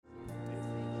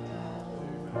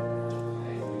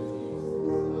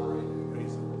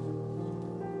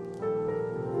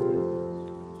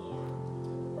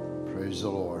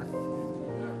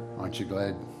Aren't you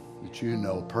glad that you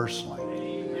know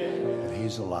personally that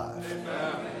He's alive?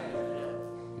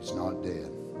 He's not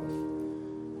dead.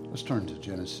 Let's turn to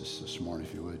Genesis this morning,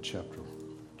 if you would, chapter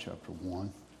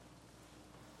 1.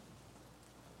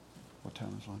 What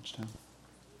time is lunchtime?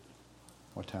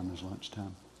 What time is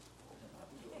lunchtime?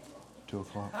 2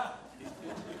 o'clock?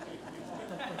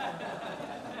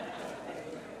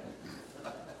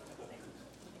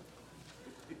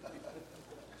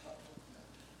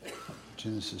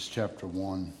 Genesis chapter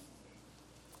 1,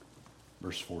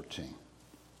 verse 14. I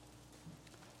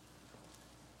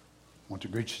want to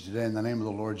greet you today in the name of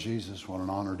the Lord Jesus. What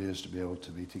an honor it is to be able to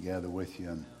be together with you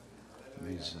in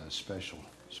these special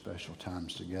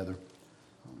times together.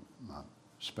 My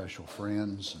special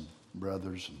friends and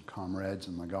brothers and comrades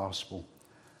in the gospel.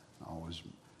 Always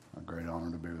a great honor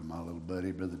to be with my little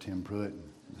buddy, Brother Tim Pruitt,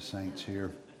 and the saints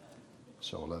here.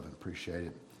 So love and appreciate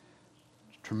it.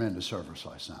 Tremendous service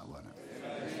last night, wasn't it?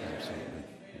 Absolutely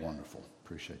wonderful.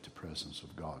 Appreciate the presence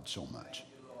of God so much.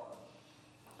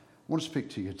 I want to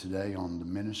speak to you today on the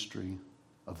ministry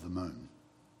of the moon.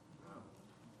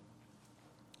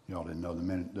 Y'all didn't know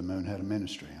the moon had a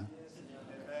ministry, huh?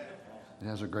 It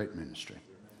has a great ministry.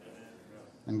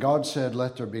 And God said,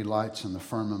 "Let there be lights in the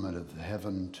firmament of the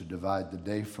heaven to divide the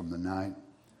day from the night.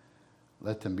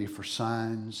 Let them be for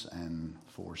signs and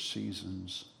for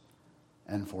seasons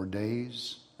and for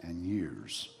days and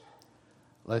years.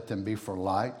 Let them be for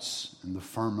lights in the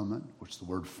firmament," which the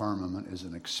word firmament is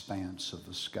an expanse of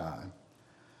the sky.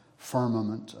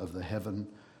 Firmament of the heaven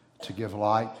to give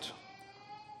light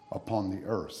upon the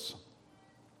earth.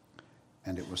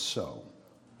 And it was so.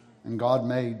 And God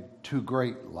made two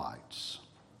great lights.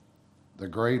 The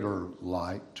greater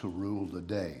light to rule the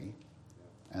day,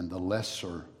 and the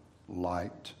lesser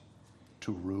light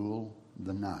to rule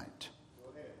the night.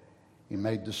 He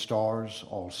made the stars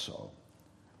also.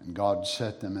 And God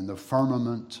set them in the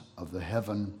firmament of the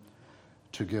heaven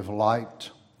to give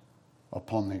light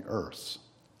upon the earth.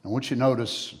 I want you to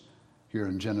notice here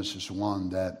in Genesis 1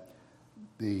 that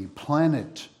the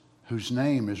planet whose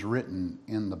name is written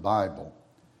in the Bible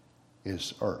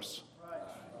is Earth.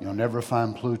 You'll never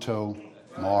find Pluto,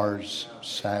 Mars,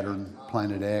 Saturn,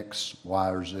 Planet X, Y,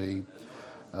 or Z.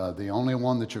 The only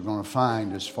one that you're going to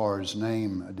find as far as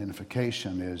name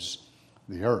identification is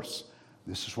the earth.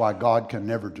 This is why God can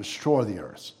never destroy the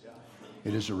earth.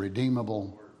 It is a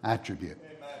redeemable attribute.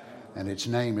 And its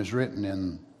name is written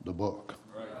in the book.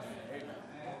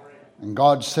 And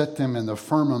God set them in the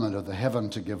firmament of the heaven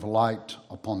to give light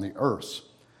upon the earth,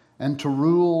 and to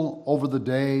rule over the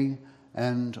day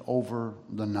and over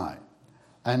the night,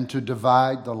 and to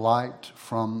divide the light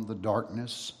from the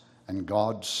darkness. And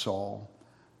God saw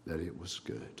that it was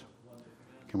good.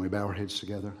 Can we bow our heads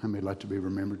together? How many would like to be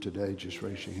remembered today? Just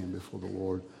raise your hand before the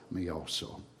Lord. Me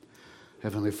also.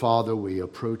 Heavenly Father, we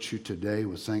approach you today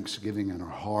with thanksgiving in our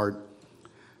heart.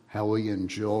 How we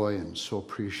enjoy and so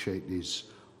appreciate these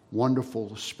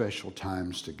wonderful, special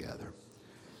times together.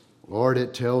 Lord,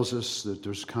 it tells us that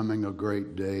there's coming a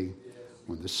great day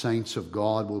when the saints of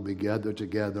God will be gathered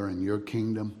together in your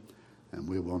kingdom, and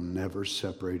we will never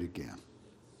separate again.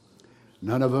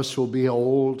 None of us will be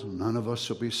old. None of us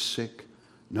will be sick.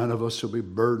 None of us will be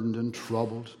burdened and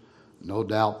troubled. No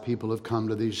doubt people have come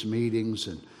to these meetings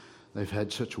and they've had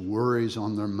such worries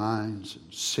on their minds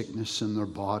and sickness in their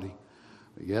body.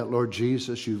 But yet, Lord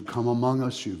Jesus, you've come among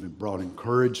us. You've brought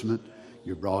encouragement.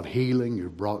 You've brought healing.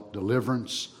 You've brought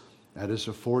deliverance. That is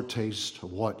a foretaste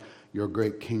of what your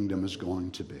great kingdom is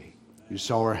going to be. You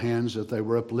saw our hands that they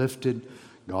were uplifted.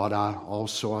 God, I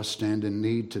stand in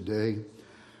need today.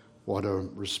 What a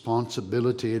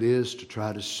responsibility it is to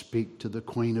try to speak to the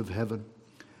Queen of Heaven.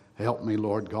 Help me,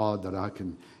 Lord God, that I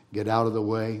can get out of the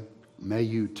way. May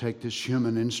you take this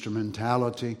human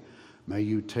instrumentality. May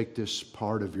you take this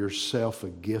part of yourself, a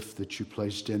gift that you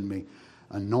placed in me.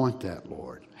 Anoint that,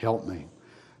 Lord. Help me.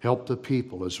 Help the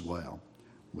people as well.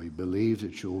 We believe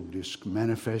that you'll just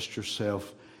manifest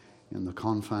yourself in the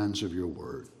confines of your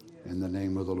word. In the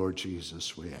name of the Lord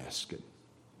Jesus, we ask it.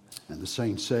 And the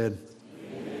saints said,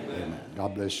 Amen.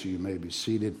 God bless you. You may be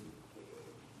seated.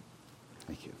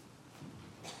 Thank you.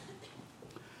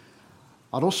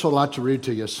 I'd also like to read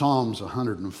to you Psalms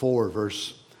 104,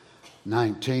 verse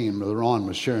 19. Brother Ron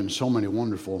was sharing so many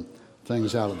wonderful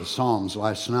things out of the Psalms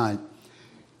last night.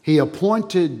 He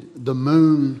appointed the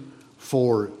moon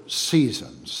for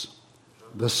seasons.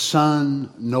 The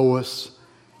sun knoweth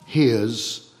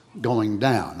his going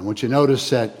down. I want you to notice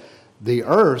that the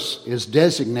earth is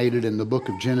designated in the book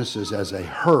of Genesis as a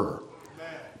her,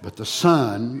 but the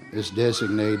sun is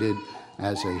designated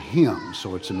as a him,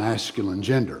 so it's a masculine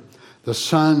gender. The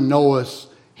sun knoweth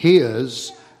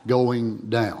his going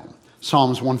down.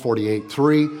 Psalms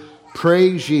 148:3.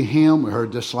 Praise ye him, we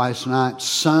heard this last night,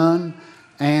 sun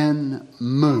and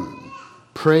moon.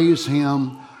 Praise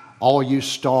him, all you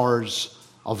stars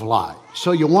of light.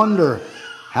 So you wonder,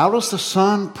 how does the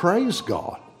sun praise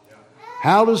God?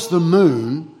 How does the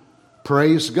moon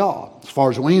praise God? As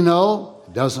far as we know,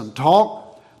 it doesn't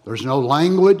talk. There's no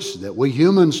language that we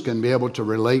humans can be able to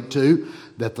relate to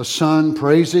that the sun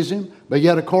praises him. But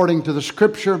yet, according to the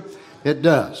Scripture, it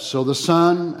does. So the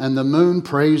sun and the moon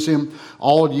praise him,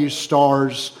 all you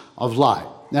stars of light.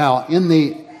 Now, in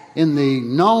the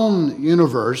known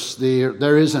universe,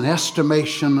 there is an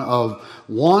estimation of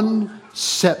 1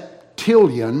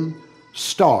 septillion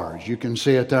stars. You can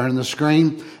see it there on the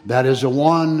screen. That is a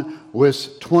 1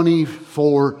 with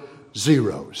 24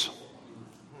 zeros.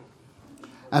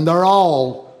 And they're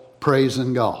all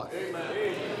praising God.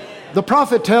 Amen. The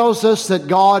prophet tells us that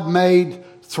God made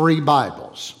 3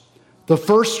 Bibles. The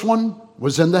first one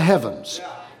was in the heavens.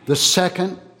 The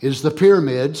second is the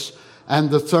pyramids. And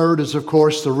the third is, of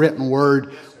course, the written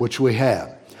word which we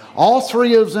have. All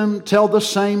 3 of them tell the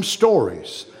same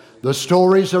stories. The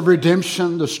stories of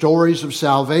redemption, the stories of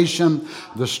salvation,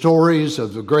 the stories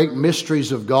of the great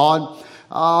mysteries of God.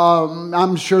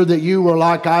 I'm sure that you were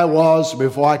like I was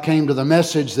before I came to the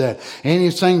message, that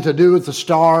anything to do with the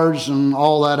stars and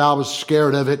all that, I was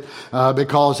scared of it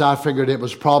because I figured it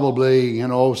was probably,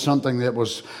 something that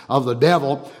was of the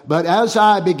devil. But as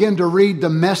I began to read the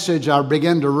message, I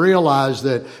began to realize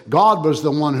that God was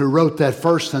the one who wrote that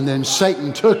first, and then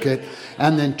Satan took it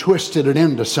and then twisted it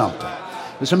into something.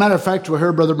 As a matter of fact, we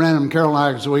heard Brother Branham and Carol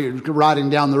and I, we were riding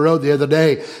down the road the other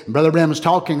day, and Brother Branham was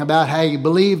talking about how he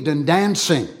believed in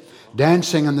dancing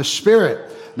in the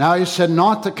Spirit. Now, he said,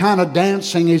 not the kind of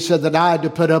dancing, he said, that I had to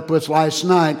put up with last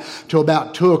night till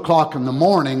about 2 o'clock in the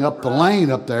morning up the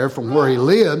lane up there from where he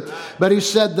lived. But he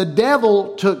said the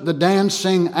devil took the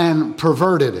dancing and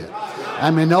perverted it.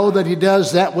 And we know that he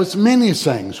does that with many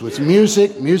things, with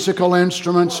music, musical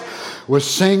instruments, with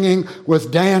singing,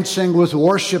 with dancing, with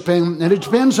worshiping. And it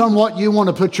depends on what you want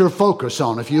to put your focus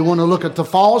on. If you want to look at the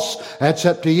false, that's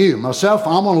up to you. Myself,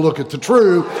 I'm going to look at the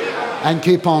true and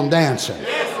keep on dancing.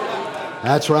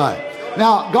 That's right.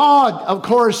 Now, God, of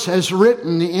course, has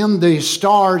written in the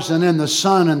stars and in the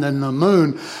sun and in the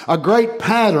moon a great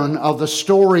pattern of the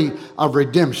story of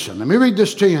redemption. Let me read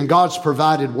this to you in God's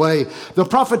provided way. The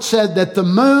prophet said that the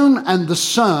moon and the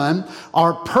sun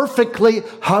are perfectly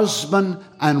husband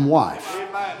and wife.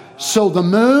 So the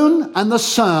moon and the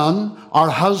sun are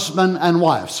husband and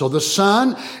wife. So the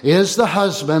sun is the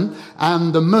husband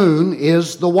and the moon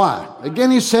is the wife. Again,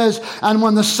 he says, and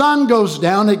when the sun goes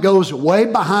down, it goes way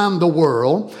behind the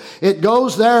world. It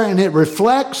goes there and it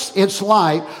reflects its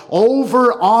light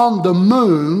over on the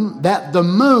moon, that the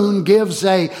moon gives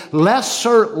a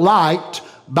lesser light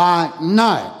by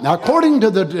night. Now, according to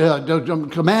the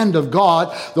command of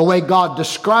God, the way God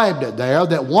described it there,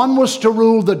 that one was to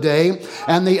rule the day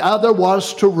and the other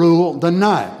was to rule the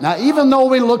night. Now, even though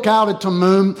we look out at the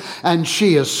moon and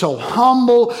she is so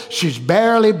humble, she's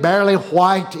barely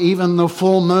white, even the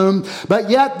full moon, but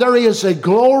yet there is a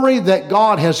glory that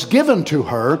God has given to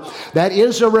her that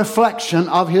is a reflection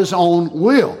of His own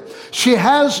will. She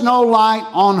has no light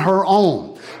on her own.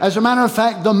 As a matter of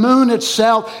fact, the moon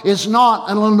itself is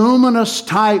not an luminous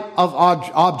type of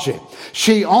object.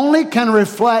 She only can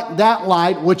reflect that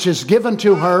light which is given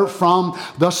to her from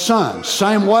the sun.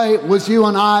 Same way with you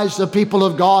and I as the people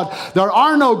of God. There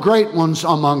are no great ones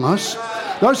among us.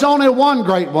 There's only one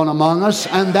great one among us,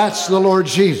 and that's the Lord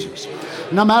Jesus.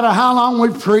 No matter how long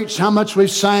we've preached, how much we've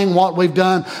sang, what we've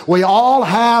done, we all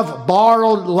have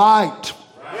borrowed light.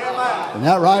 Isn't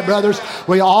that right, brothers?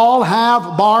 We all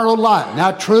have borrowed light.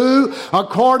 Now, true,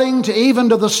 according to even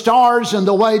to the stars and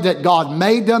the way that God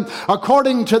made them,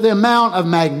 according to the amount of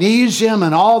magnesium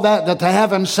and all that they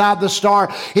have inside the star,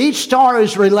 each star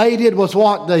is related with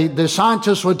what the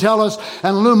scientists would tell us,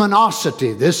 and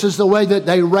luminosity. This is the way that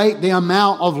they rate the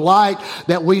amount of light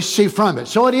that we see from it.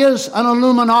 So it is an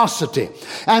luminosity.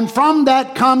 And from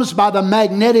that comes by the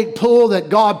magnetic pull that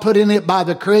God put in it by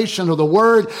the creation of the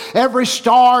Word. Every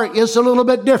star is a little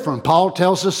bit different. Paul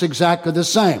tells us exactly the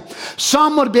same.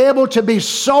 Some would be able to be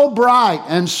so bright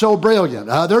and so brilliant.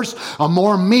 Others are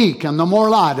more meek and the more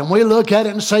light. And we look at it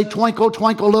and say, twinkle,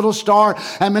 twinkle, little star.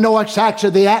 And we know it's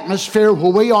actually the atmosphere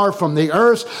where we are from the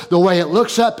earth, the way it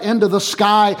looks up into the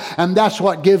sky. And that's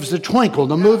what gives the twinkle,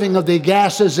 the moving of the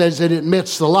gases as it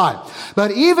emits the light.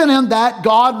 But even in that,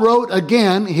 God wrote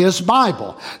again His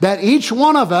Bible, that each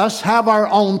one of us have our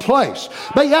own place.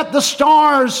 But yet the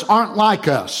stars aren't like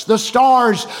us. The stars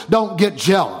stars don't get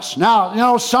jealous.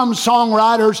 Now, some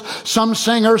songwriters, some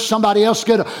singers, somebody else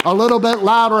get a little bit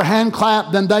louder hand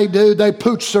clap than they do. They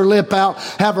pooch their lip out,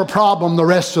 have a problem the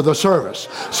rest of the service.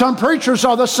 Some preachers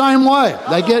are the same way.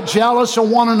 They get jealous of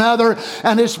one another,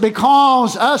 and it's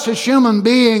because us as human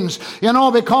beings,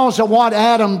 because of what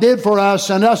Adam did for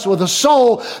us and us with a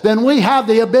soul, then we have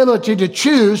the ability to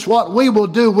choose what we will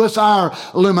do with our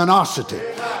luminosity.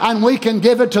 And we can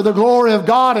give it to the glory of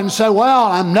God and say, well,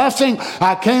 I'm nothing.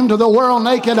 I came to the world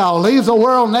naked. I'll leave the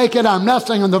world naked. I'm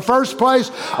nothing in the first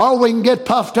place. Or we can get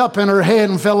puffed up in our head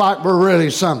and feel like we're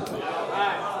really something.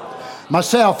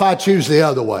 Myself, I choose the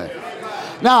other way.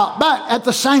 Now, but at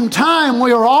the same time,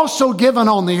 we are also given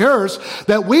on the earth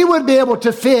that we would be able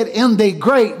to fit in the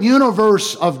great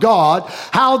universe of God,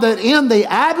 how that in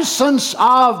the absence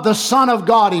of the Son of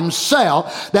God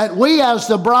himself, that we as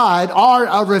the bride are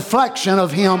a reflection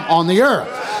of him on the earth.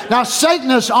 Now, Satan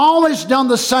has always done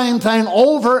the same thing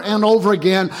over and over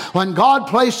again. When God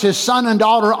placed his son and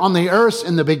daughter on the earth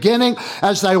in the beginning,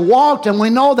 as they walked, and we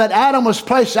know that Adam was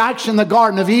placed actually in the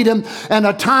Garden of Eden in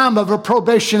a time of a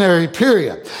probationary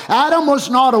period. Adam was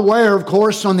not aware, of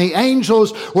course, when the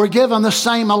angels were given the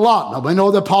same allotment. We know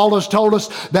that Paul has told us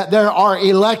that there are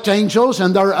elect angels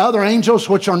and there are other angels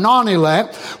which are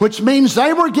non-elect, which means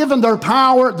they were given their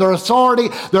power, their authority,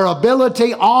 their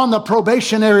ability on the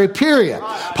probationary period.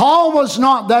 Paul was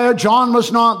not there, John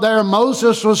was not there,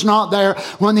 Moses was not there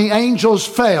when the angels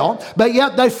fell, but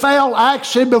yet they fell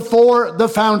actually before the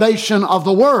foundation of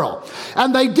the world.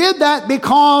 And they did that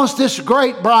because this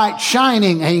great bright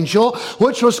shining angel,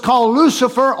 which was called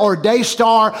Lucifer or day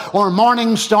star or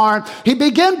morning star, he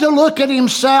began to look at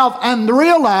himself and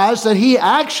realize that he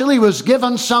actually was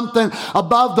given something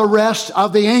above the rest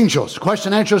of the angels.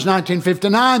 Question and Answers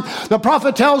 1959. The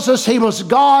prophet tells us he was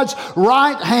God's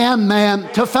right-hand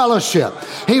man to fellowship.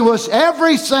 He was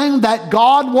everything that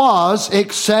God was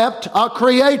except a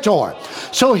creator.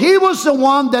 So he was the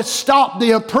one that stopped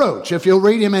the approach. If you'll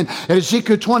read him in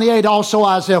Ezekiel 28, also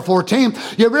Isaiah 14,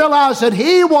 you realize that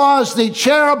he was the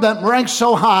cherub that ranks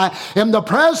so high in the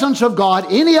presence of God.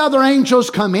 Any other angels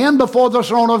come in before the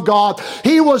throne of God.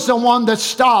 He was the one that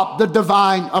stopped the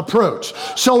divine approach.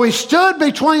 So he stood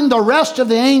between the rest of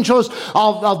the angels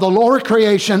of the lower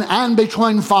creation and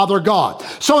between Father God.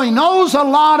 So he knows a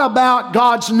lot about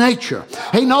God's nature.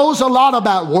 He knows a lot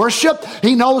about worship.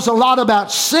 He knows a lot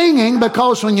about singing,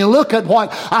 because when you look at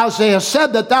what Isaiah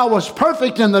said, that thou was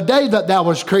perfect in the day that thou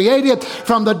was created.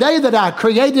 From the day that I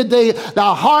created thee,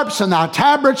 thy harps and thy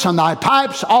tabrets and thy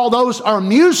pipes, all those are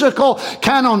musical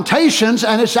connotations,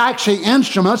 and it's actually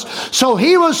instruments. So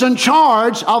he was in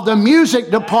charge of the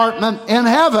music department in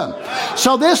heaven.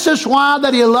 So this is why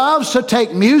that he loves to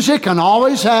take music, and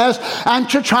always has, and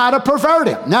to try to pervert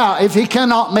it. Now, if he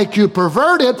cannot make you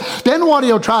pervert it, then what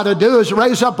he'll try to do is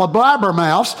raise up a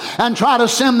blabbermouth and try to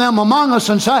send them among us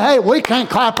and say, hey, we can't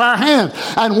clap our hands,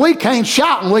 and we can't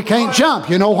shout, and we can't jump.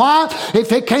 You know why?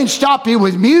 If it can't stop you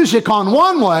with music on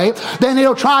one way, then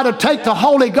he'll try to take the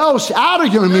Holy Ghost out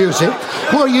of your music,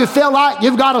 where you feel like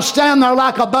you've got to stand there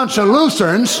like a bunch of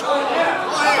Lutherans.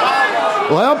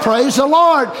 Well, praise the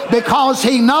Lord, because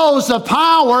he knows the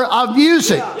power of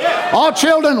music. Oh,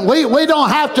 children, we don't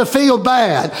have to feel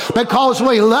bad, because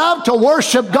we love to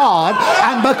worship God,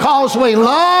 and because we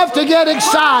love to get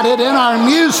excited in our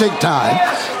music time.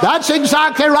 That's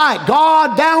exactly right.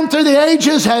 God down through the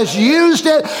ages has used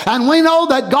it, and we know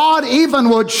that God even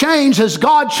would change as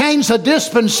God changed the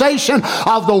dispensation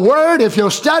of the Word. If you'll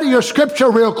study your scripture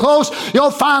real close,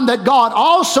 you'll find that God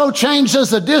also changes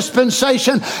the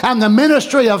dispensation and the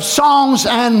ministry of songs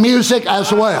and music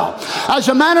as well. As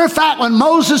a matter of fact, when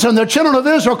Moses and the children of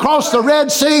Israel crossed the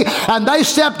Red Sea and they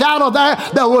stepped out of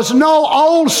there was no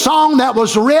old song that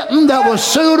was written that was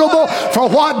suitable for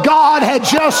what God had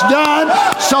just done.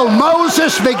 So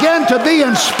Moses began to be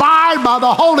inspired by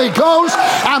the Holy Ghost,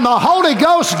 and the Holy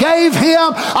Ghost gave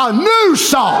him a new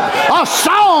song, a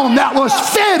song that was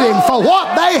fitting for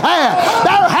what they had.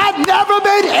 There had never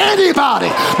been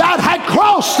anybody that had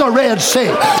crossed the Red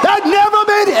Sea. There had never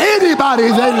been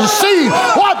anybody that had seen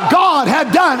what God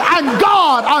had done, and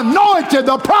God anointed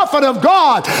the prophet of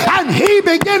God, and he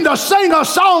began to sing a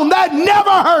song that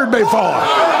never heard before.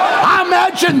 I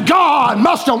imagine God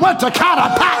must have went to kind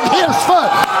of pat his foot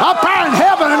up there in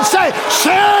heaven and say,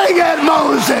 sing it,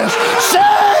 Moses,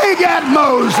 sing it,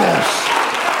 Moses.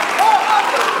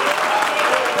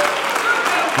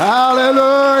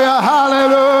 Hallelujah,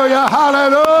 hallelujah,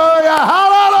 hallelujah,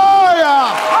 hallelujah.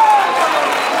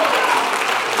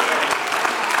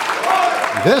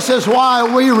 This is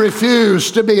why we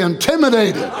refuse to be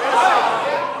intimidated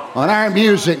when our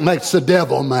music makes the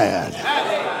devil mad.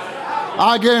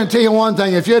 I guarantee you one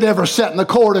thing, if you'd ever sat in the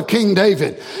court of King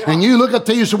David and you look at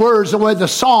these words, the way the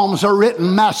Psalms are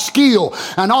written, maskil,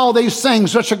 and all these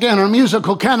things, which again are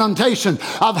musical connotation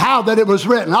of how that it was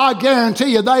written, I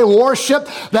guarantee you they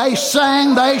worshiped, they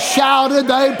sang, they shouted,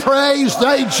 they praised,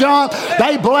 they jumped,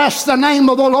 they blessed the name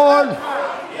of the Lord.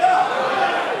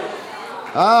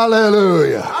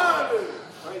 Hallelujah.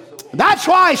 That's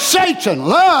why Satan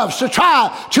loves to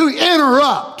try to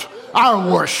interrupt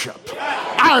our worship,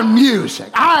 our music,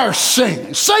 our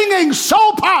singing. Singing's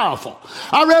so powerful.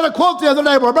 I read a quote the other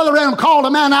day where Brother Branham called a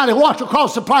man out. He walked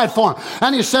across the platform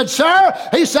and he said, sir,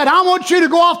 he said, I want you to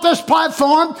go off this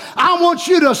platform. I want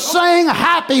you to sing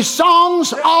happy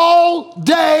songs all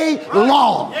day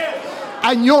long.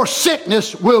 And your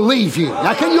sickness will leave you.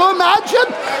 Now, can you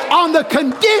imagine? On the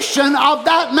condition of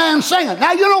that man singing.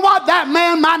 Now, you know what? That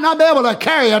man might not be able to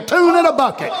carry a tune in a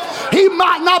bucket. He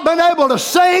might not have been able to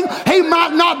sing. He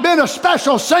might not have been a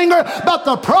special singer, but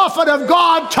the prophet of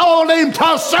God told him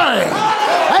to sing.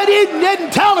 And he didn't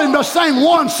tell him to sing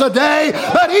once a day,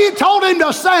 but he told him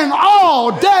to sing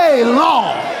all day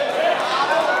long.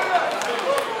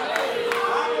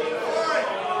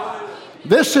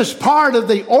 This is part of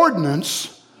the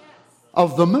ordinance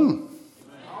of the moon.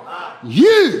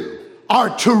 You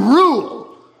are to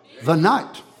rule the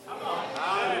night.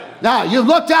 Now, you've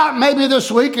looked out maybe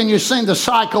this week and you've seen the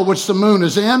cycle which the moon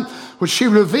is in, which she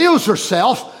reveals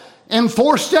herself in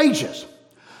 4 stages.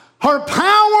 Her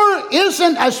power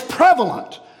isn't as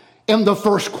prevalent in the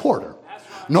first quarter,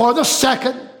 nor the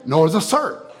second, nor the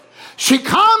third. She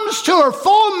comes to her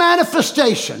full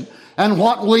manifestation in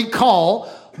what we call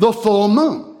the full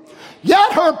moon.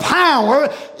 Yet her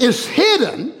power is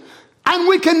hidden, and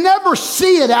we can never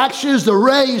see it actually as the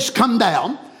rays come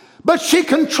down, but she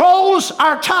controls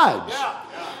our tides.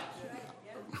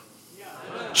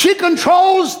 She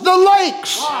controls the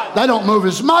lakes. They don't move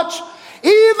as much.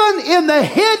 Even in the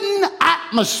hidden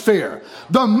atmosphere,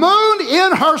 the moon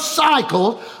in her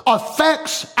cycle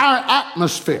affects our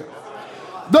atmosphere.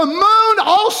 The moon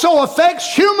also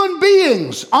affects human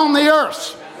beings on the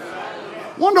earth.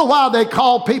 Wonder why they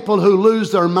call people who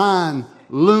lose their mind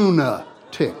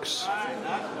lunatics.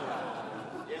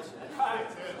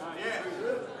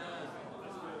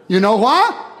 You know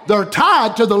why? They're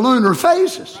tied to the lunar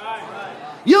phases.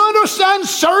 You understand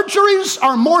surgeries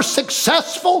are more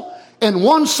successful in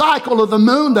one cycle of the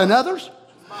moon than others?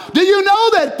 Do you know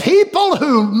that people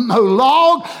who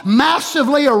log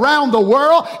massively around the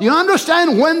world, you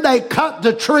understand when they cut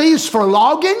the trees for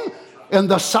logging? In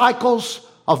the cycles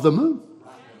of the moon.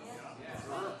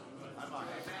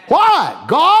 Why?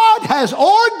 God has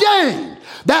ordained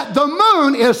that the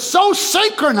moon is so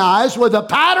synchronized with the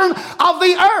pattern of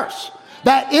the earth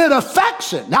that it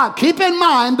affects it. Now, keep in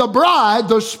mind the bride,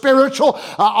 the spiritual,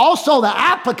 also the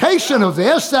application of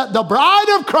this, that the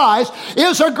bride of Christ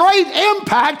is a great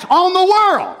impact on the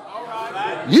world.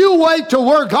 You wait till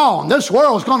we're gone. This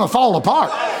world's going to fall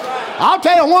apart. I'll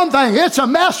tell you one thing, it's a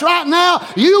mess right now.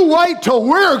 You wait till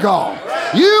we're gone.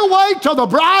 You wait till the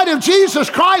bride of Jesus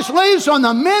Christ leaves when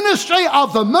the ministry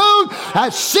of the moon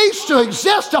has ceased to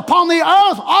exist upon the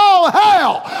earth. All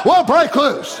hell will break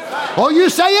loose. Well,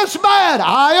 you say it's bad.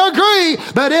 I agree,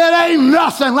 but it ain't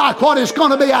nothing like what it's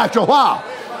going to be after a while.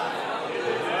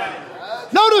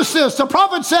 Notice this, the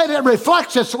prophet said it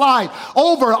reflects its light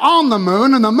over on the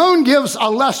moon, and the moon gives a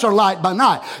lesser light by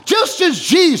night. Just as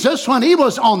Jesus, when he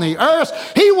was on the earth,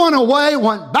 he went away,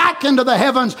 went back into the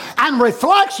heavens, and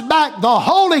reflects back the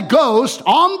Holy Ghost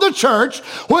on the church,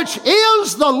 which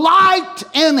is the light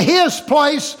in his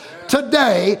place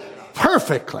today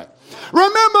perfectly.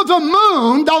 Remember, the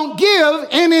moon don't give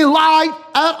any light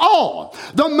at all.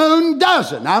 The moon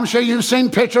doesn't. I'm sure you've seen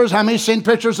pictures. How many seen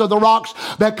pictures of the rocks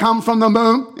that come from the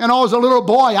moon? You know, as a little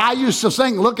boy, I used to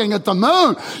think, looking at the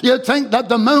moon, you'd think that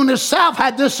the moon itself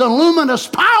had this luminous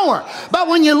power. But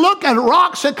when you look at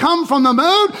rocks that come from the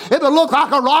moon, it would look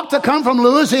like a rock that come from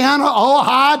Louisiana,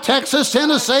 Ohio, Texas,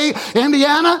 Tennessee,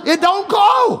 Indiana. It don't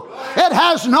go. It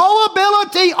has no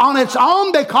ability on its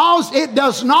own because it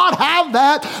does not have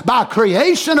that by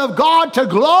creation of God to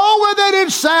glow within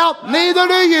itself. Neither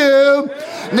do you.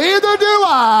 Neither do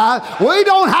I. We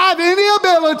don't have any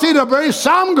ability to be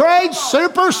some great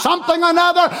super something or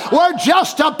another. We're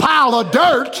just a pile of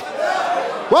dirt.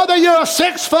 Whether you're a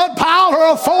 6-foot pile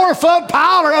or a 4-foot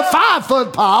pile or a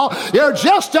 5-foot pile, you're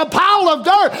just a pile of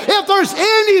dirt. If there's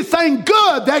anything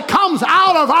good that comes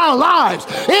out of our lives,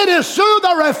 it is through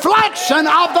the reflection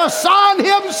of the Son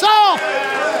himself.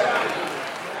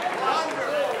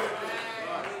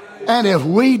 And if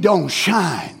we don't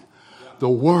shine, the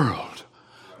world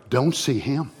don't see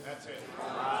him.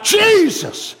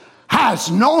 Jesus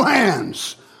has no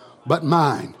hands but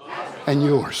mine and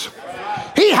yours.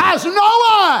 He has no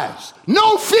eyes,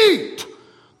 no feet.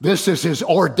 This is his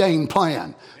ordained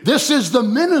plan. This is the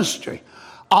ministry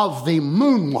of the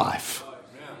moon wife.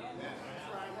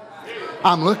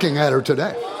 I'm looking at her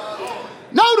today.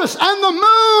 Notice, and the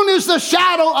moon is the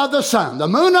shadow of the sun. The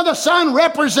moon and the sun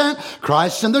represent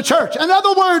Christ and the church. In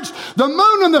other words, the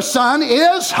moon and the sun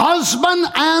is husband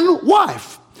and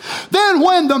wife. Then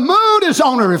when the moon is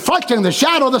only reflecting the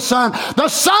shadow of the sun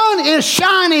is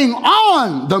shining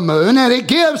on the moon, and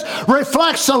it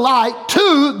reflects the light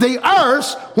to the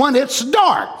earth when it's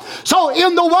dark. So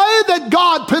in the way that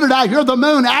God put it out here, the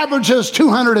moon averages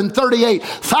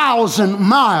 238,000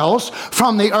 miles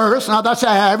from the earth. Now that's an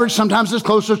average. Sometimes it's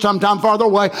closer, sometimes farther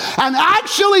away. And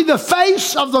actually the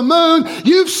face of the moon,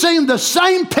 you've seen the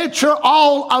same picture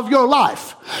all of your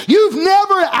life. You've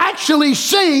never actually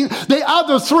seen the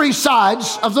other three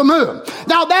sides of the moon.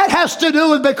 Now that has to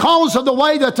do with because of the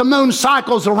way that the moon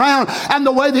cycles around and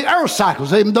the way the earth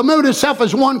cycles. The moon itself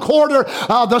is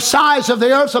 1/4 the size of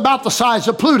the earth, about the size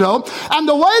of Pluto. And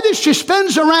the way that she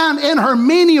spins around in her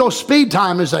menial speed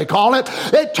time, as they call it,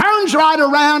 it turns right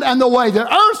around, and the way the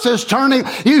earth is turning,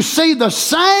 you see the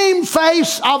same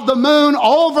face of the moon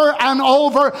over and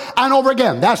over and over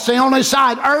again. That's the only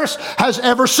side earth has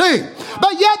ever seen.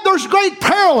 But yet there's great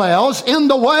parallels in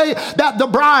the way that the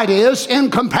bride is in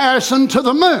comparison to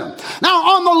the moon. Now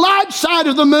on the light side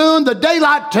of the moon, the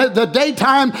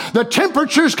daytime, the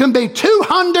temperatures can be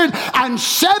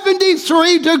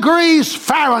 273 degrees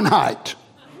Fahrenheit.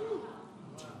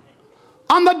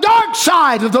 On the dark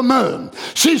side of the moon,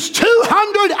 she's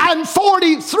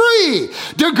 243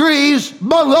 degrees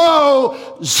below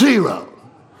zero.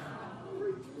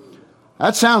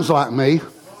 That sounds like me.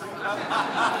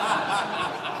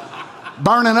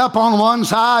 Burning up on one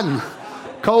side and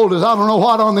cold as I don't know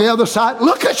what on the other side.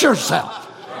 Look at yourself.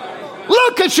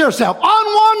 Look at yourself.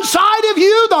 On one side of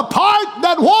you, the part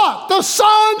that what? The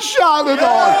sun's shining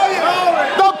on.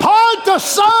 The part the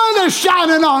sun is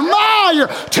shining on. Now you're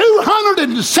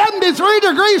 273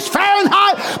 degrees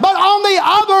Fahrenheit. But on the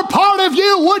other part of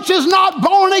you, which is not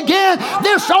born again,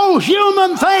 this old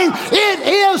human thing, it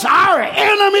is our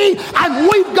enemy. And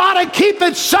we've got to keep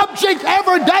it subject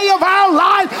every day of our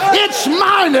life. It's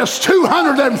minus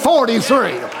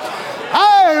 243.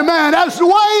 Amen. That's the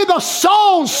way the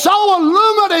soul's so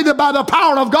illuminated by the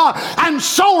power of God and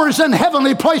soars in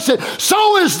heavenly places.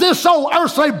 So is this old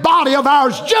earthly body of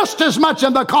ours, just as much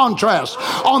in the contrast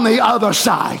on the other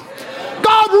side.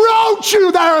 God wrote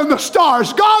you there in the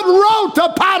stars. God wrote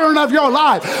the pattern of your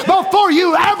life before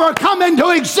you ever come into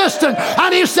existence.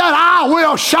 And he said, I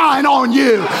will shine on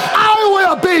you. I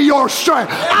will be your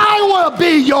strength. I will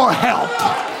be your help.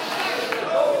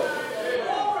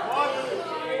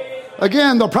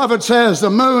 Again, the prophet says the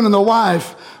moon and the moon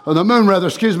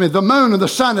and the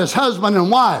sun is husband and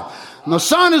wife. And the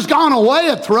sun has gone away.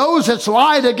 It throws its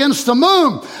light against the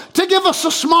moon to give us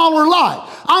a smaller light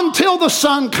until the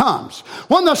sun comes.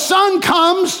 When the sun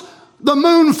comes, the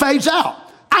moon fades out.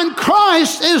 And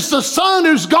Christ is the sun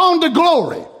who's gone to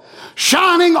glory,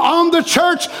 shining on the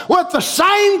church with the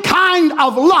same kind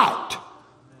of light.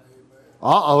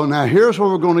 Now here's where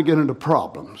we're going to get into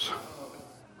problems.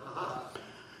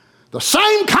 The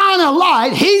same kind of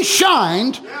light he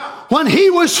shined when he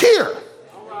was here.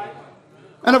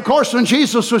 And of course, when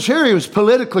Jesus was here, he was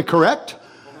politically correct.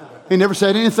 He never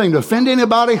said anything to offend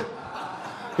anybody.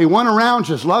 He went around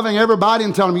just loving everybody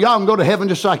and telling them, y'all can go to heaven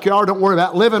just like you are. Don't worry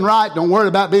about living right. Don't worry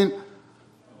about being...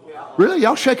 Really?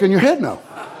 Y'all shaking your head no.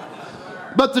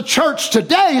 But the church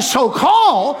today,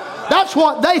 so-called, that's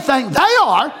what they think they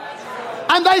are.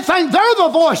 And they think they're the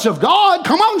voice of God.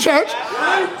 Come on, church.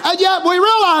 And yet we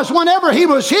realize whenever he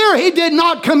was here, he did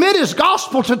not commit his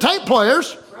gospel to tape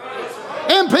players,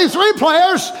 MP3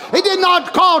 players. He did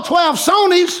not call 12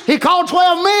 Sonys. He called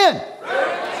 12 men.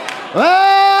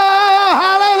 Oh,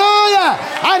 hallelujah.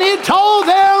 And he told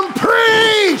them,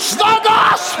 preach the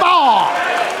gospel.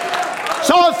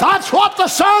 So if that's what the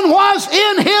sun was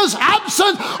in his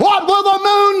absence, what will the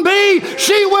moon be?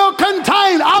 She will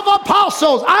contain of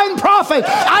apostles and prophets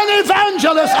and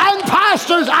evangelists and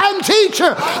pastors and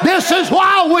teachers. This is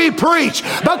why we preach.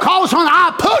 Because when I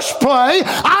push play,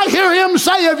 I hear him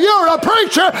say, if you're a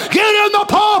preacher, get in the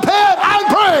pulpit and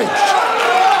preach.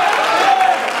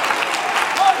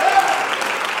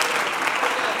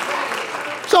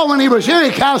 So when he was here, he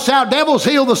cast out devils,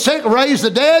 healed the sick, raised the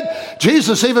dead.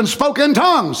 Jesus even spoke in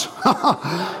tongues.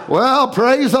 Well,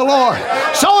 praise the Lord.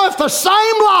 So if the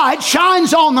same light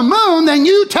shines on the moon, then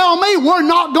you tell me we're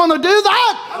not going to do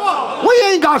that? We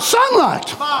ain't got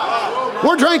sunlight.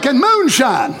 We're drinking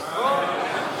moonshine.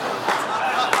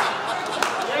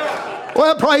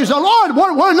 Well, praise the Lord.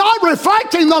 We're not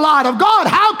reflecting the light of God.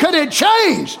 How could it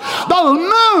change? The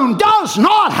moon does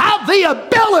not have the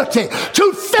ability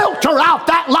to filter out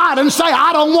that light and say,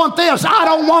 I don't want this, I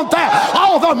don't want that.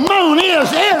 All the moon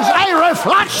is a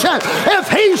reflection. If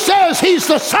he says he's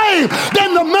the same,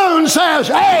 then the moon says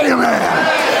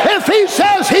amen. If he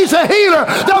says he's a healer,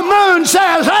 the moon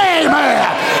says amen.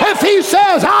 If he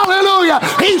says hallelujah,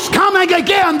 he's coming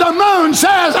again, the moon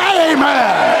says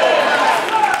amen.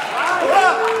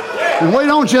 And we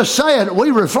don't just say it, we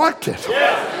reflect it.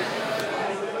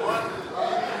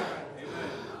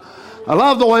 I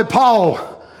love the way Paul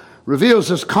reveals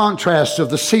this contrast of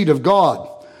the seed of God,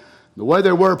 the way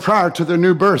they were prior to their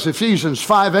new birth. Ephesians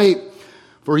 5:8,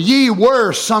 for ye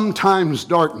were sometimes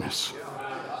darkness.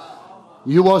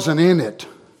 You wasn't in it,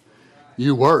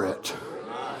 you were it.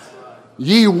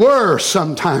 Ye were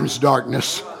sometimes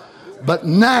darkness, but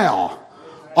now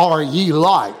are ye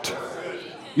light.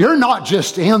 You're not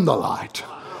just in the light,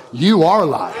 you are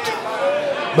light.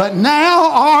 But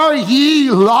now are ye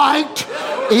light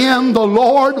in the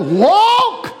Lord.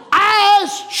 Walk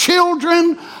as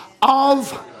children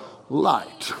of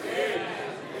light.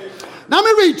 Now,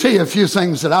 let me read to you a few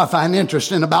things that I find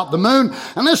interesting about the moon,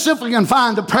 and let's see if we can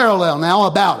find a parallel now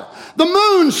about it. The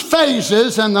moon's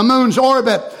phases and the moon's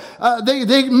orbit.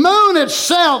 The moon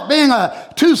itself being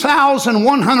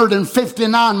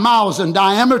 2,159 miles in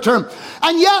diameter,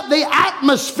 and yet the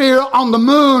atmosphere on the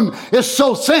moon is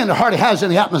so thin, it hardly has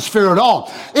any atmosphere at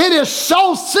all. It is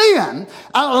so thin,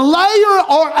 a layer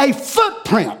or a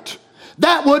footprint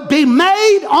that would be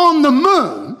made on the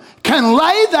moon can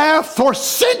lay there for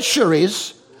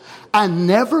centuries and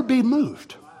never be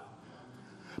moved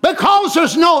because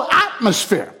there's no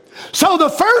atmosphere. So the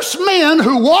first men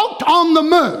who walked on the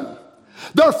moon,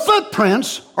 their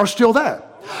footprints are still there.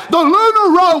 The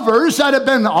lunar rovers that have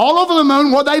been all over the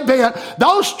moon where they've been,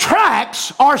 those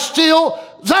tracks are still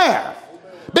there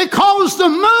because the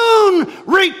moon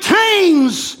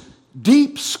retains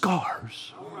deep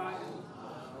scars.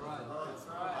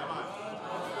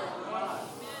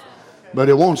 But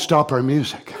it won't stop our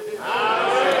music.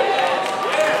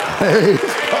 Praise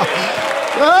God.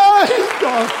 Praise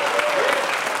God.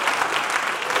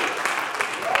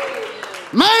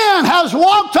 Man has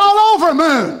walked all over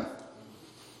moon,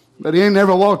 but he ain't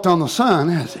never walked on the sun,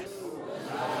 has he?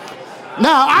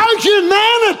 Now, our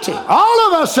humanity, all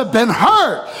of us have been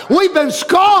hurt. We've been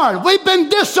scarred. We've been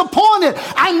disappointed.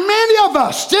 And many of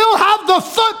us still have the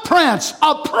footprints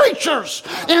of preachers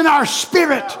in our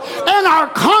spirit, in our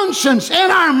conscience,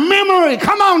 in our memory.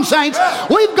 Come on, saints.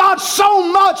 We've got so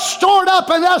much stored up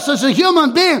in us as a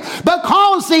human being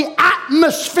because the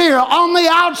atmosphere on the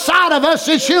outside of us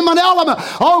is human element.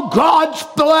 Oh, God's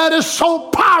blood is so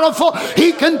powerful.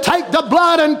 He can take the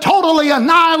blood and totally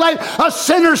annihilate a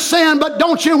sinner's sin. But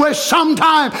don't you wish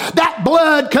sometime that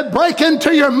blood could break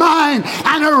into your mind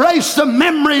and erase the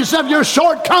memories of your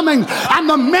shortcomings and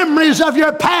the memories of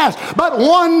your past? But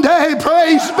one day,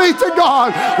 praise be to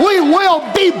God, we will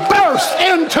be burst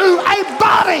into a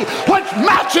body which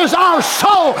matches our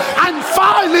soul, and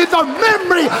finally the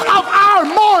memory of our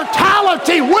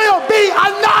mortality will be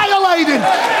annihilated.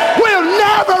 We'll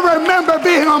never remember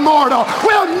being immortal.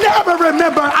 We'll never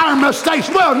remember our mistakes.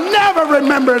 We'll never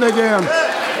remember it again.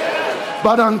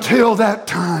 But until that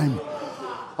time,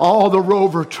 all the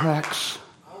rover tracks,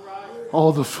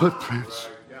 all the footprints,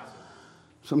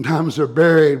 sometimes they're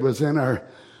buried within our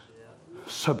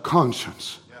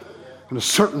subconscious, and a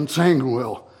certain thing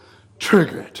will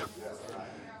trigger it.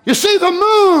 You see, the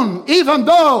moon, even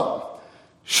though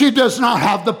she does not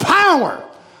have the power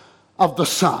of the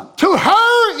sun, to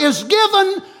her is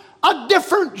given a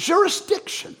different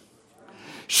jurisdiction.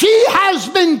 She has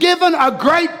been given a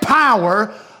great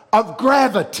power of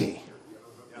gravity.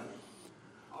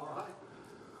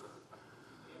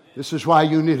 This is why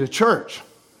you need a church,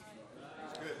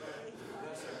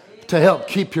 to help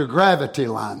keep your gravity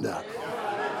lined up.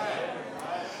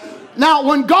 Now,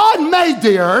 when God made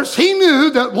the earth, he knew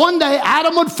that one day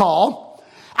Adam would fall,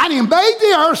 and he made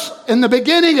the earth. In the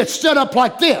beginning, it stood up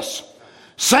like this,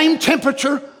 same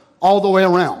temperature all the way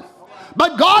around.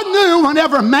 But God knew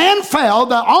whenever man fell,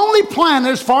 the only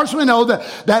planet, as far as we know,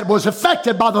 that was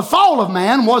affected by the fall of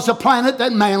man was the planet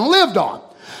that man lived on.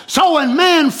 So when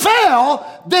man fell,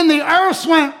 then the earth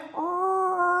went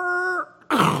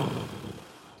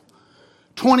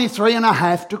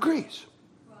 23.5 degrees.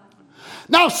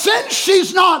 Now, since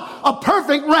she's not a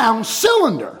perfect round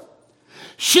cylinder,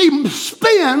 she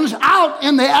spins out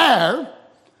in the air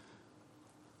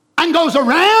and goes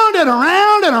around and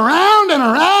around and around and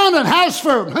around and has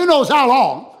for who knows how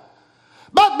long.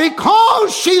 But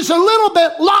because she's a little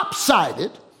bit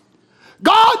lopsided,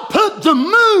 God put the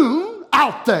moon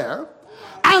out there,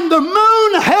 and the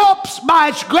moon helps by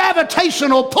its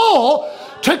gravitational pull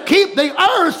to keep the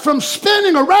earth from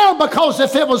spinning around, because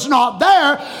if it was not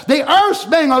there, the earth,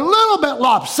 being a little bit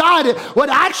lopsided, would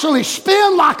actually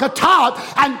spin like a top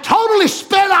and totally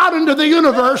spin out into the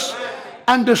universe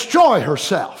and destroy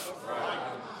herself.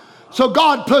 So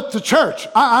God put the church,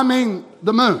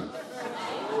 the moon,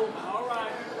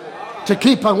 to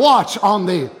keep a watch on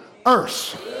the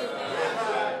earth.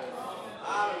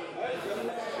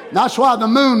 That's why the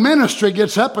moon ministry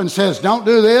gets up and says, don't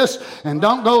do this, and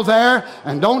don't go there,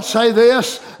 and don't say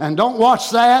this, and don't watch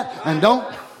that, and don't.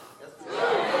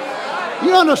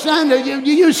 You understand?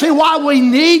 You see why we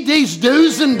need these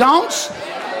do's and don'ts?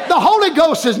 The Holy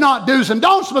Ghost is not do's and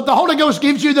don'ts, but the Holy Ghost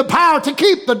gives you the power to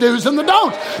keep the do's and the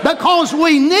don'ts, because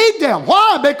we need them.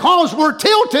 Why? Because we're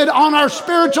tilted on our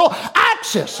spiritual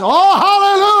axis.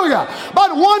 Oh, hallelujah.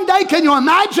 But one day, can you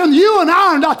imagine? You and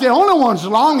I are not the only ones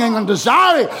longing and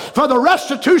desiring for the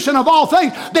restitution of all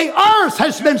things. The earth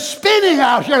has been spinning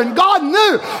out here, and God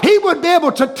knew He would be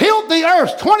able to tilt the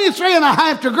earth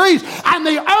 23.5 degrees, and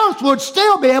the earth would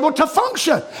still be able to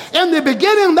function. In the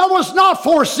beginning, there was not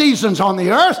 4 seasons on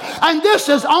the earth, and this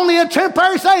is only a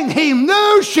temporary thing. He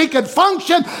knew she could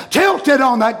function tilted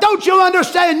on that. Don't you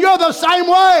understand? You're the same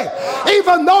way.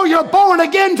 Even though you're born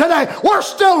again today, we're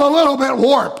still a little bit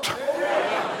warped.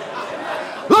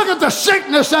 Look at the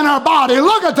sickness in our body.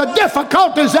 Look at the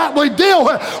difficulties that we deal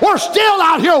with. We're still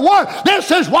out here working. This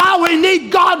is why we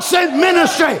need God-sent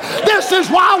ministry. This is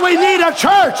why we need a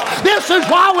church. This is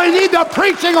why we need the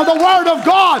preaching of the Word of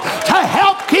God to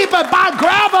help keep it by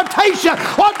gravitation.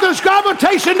 What does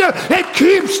gravitation do? It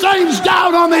keeps things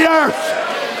down on the earth.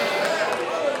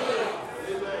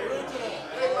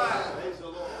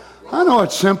 I know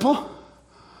it's simple.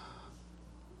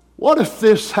 What if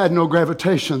this had no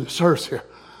gravitation, this earth here?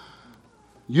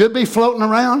 You'd be floating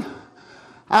around.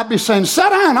 I'd be saying, sit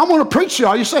down, I want to preach to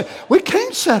y'all. You say, we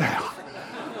can't sit down.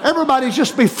 Everybody'd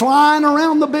just be flying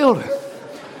around the building.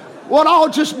 Would all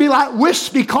just be like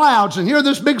wispy clouds, and here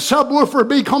this big subwoofer would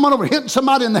be coming over hitting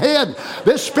somebody in the head.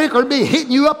 This speaker would be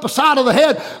hitting you up the side of the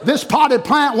head. This potted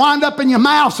plant wind up in your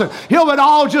mouth, and it would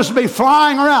all just be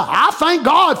flying around. I thank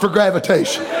God for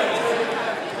gravitation.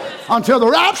 Until the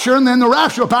rapture, and then the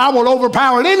rapture power will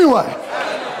overpower it anyway.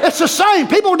 It's the same.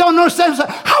 People don't understand.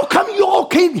 How come you all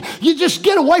can't, you just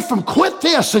get away from quit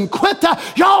this and quit that?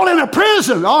 Y'all in a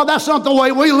prison. Oh, that's not the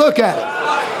way we look at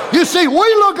it. You see, we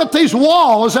look at these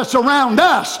walls that surround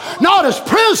us, not as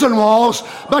prison walls,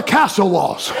 but castle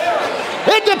walls.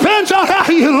 It depends on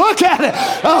how you look at it.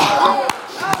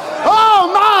 Oh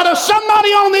my, there's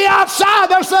somebody on the outside,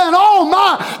 they're saying, oh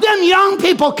my, them young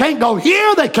people can't go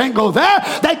here, they can't go there,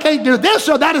 they can't do this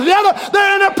or that or the other.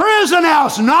 They're in a prison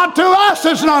house. Not to us,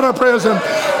 it's not a prison.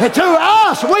 To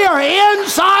us, we are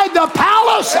inside the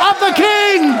palace of the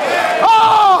King.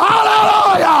 Oh,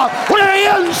 hallelujah.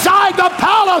 We're inside the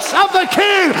palace of the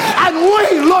King, and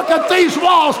we look at these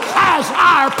walls as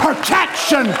our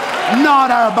protection,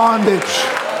 not our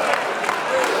bondage.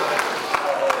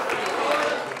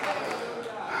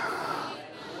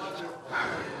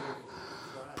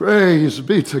 Praise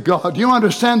be to God. You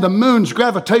understand the moon's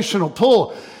gravitational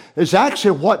pull is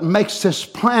actually what makes this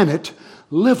planet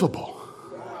livable.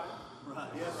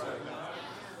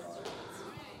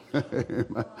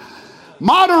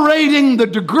 Moderating the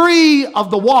degree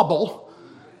of the wobble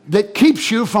that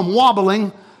keeps you from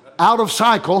wobbling out of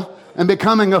cycle and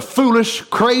becoming a foolish,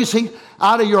 crazy,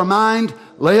 out of your mind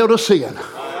Laodicean.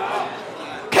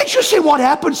 Can't you see what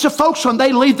happens to folks when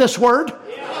they leave this word?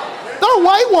 They're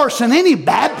way worse than any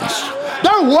Baptist.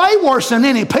 They're way worse than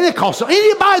any Pentecostal.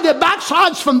 Anybody that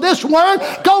backslides from this word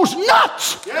goes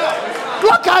nuts.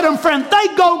 Look at them, friend.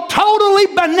 They go totally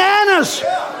bananas.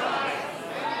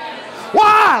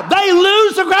 Why? They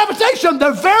lose the gravitation.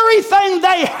 The very thing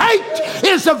they hate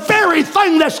is the very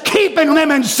thing that's keeping them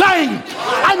insane.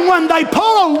 And when they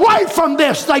pull away from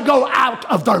this, they go out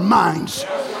of their minds.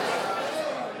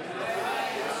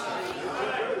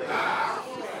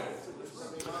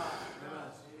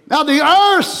 Now the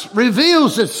earth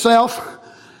reveals itself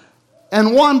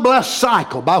in one blessed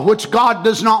cycle by which God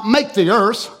does not make the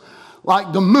earth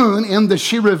like the moon in that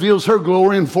she reveals her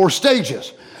glory in 4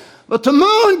 stages. But the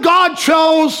moon God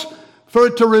chose for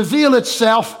it to reveal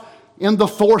itself in the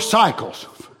 4 cycles.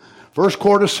 First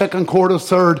quarter, second quarter,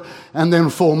 third, and then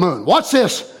full moon. What's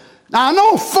this? Now I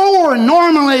know 4,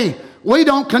 normally we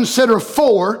don't consider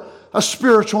 4 a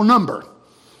spiritual number.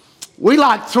 We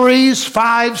like 3s,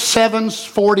 5s, 7s,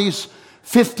 40s,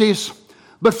 50s.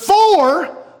 But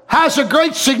 4 has a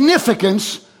great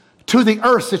significance to the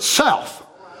earth itself.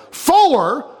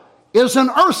 4 is an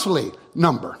earthly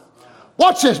number.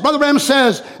 Watch this. Brother Branham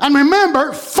says, and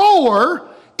remember, 4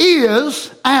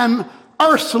 is an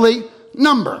earthly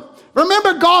number.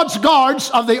 Remember God's guards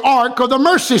of the ark or the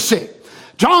mercy seat.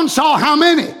 John saw how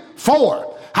many? 4.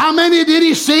 How many did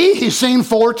he see? He seen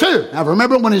 4 too. Now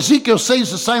remember when Ezekiel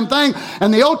sees the same thing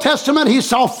in the Old Testament, he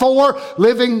saw 4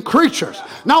 living creatures.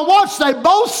 Now watch, they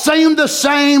both seen the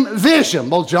same vision,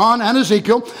 both John and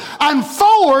Ezekiel. And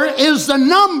 4 is the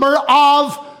number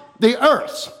of the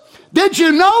earth. Did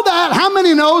you know that? How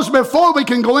many knows, before we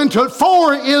can go into it,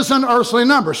 4 is an earthly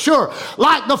number? Sure.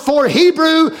 Like the 4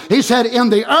 Hebrew, he said in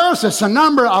the earth, it's a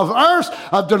number of earth,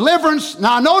 of deliverance.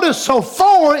 Now notice, so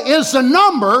 4 is the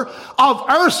number of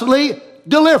earthly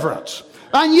deliverance.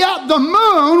 And yet the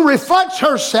moon reflects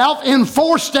herself in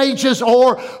 4 stages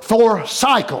or 4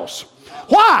 cycles.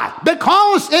 Why?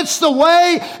 Because it's the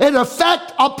way it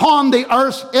affects upon the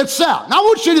earth itself. Now I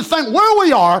want you to think where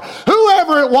we are,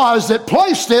 whoever it was that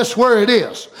placed this where it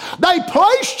is. They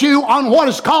placed you on what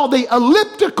is called the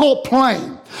elliptical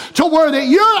plane, to where that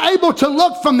you're able to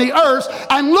look from the earth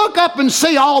and look up and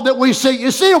see all that we see.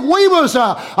 You see, if we was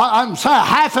a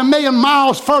 500,000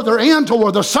 miles further in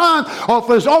toward the sun, or if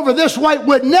it was over this way,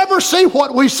 we'd never see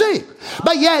what we see.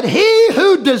 But yet he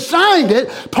who designed it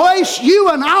placed you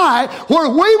and I where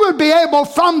we would be able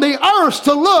from the earth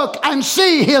to look and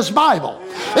see his Bible.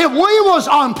 If we was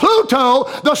on Pluto,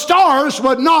 the stars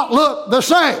would not look the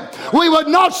same. We would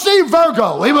not see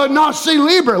Virgo. We would not see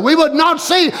Libra. We would not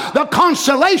see the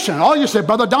constellation. Oh, you say,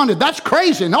 Brother Donnie, that's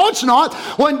crazy. No, it's not.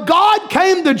 When God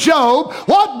came to Job,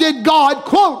 what did God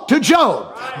quote to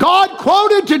Job? God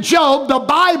quoted to Job the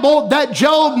Bible that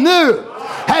Job knew.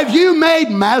 Have you made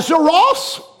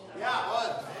Mazzaroth?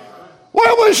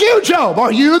 Where was you, Job?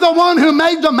 Are you the one who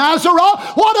made the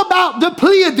Mazzaroth? What about the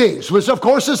Pleiades, which of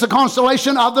course is the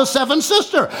constellation of the 7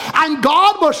 sisters? And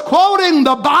God was quoting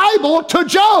the Bible to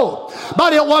Job.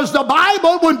 But it was the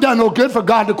Bible. It wouldn't do no good for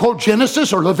God to quote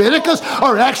Genesis or Leviticus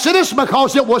or Exodus,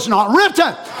 because it was not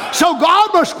written. So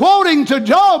God was quoting to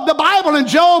Job the Bible, and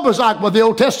Job was like with the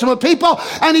Old Testament people,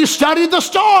 and he studied the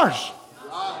stars.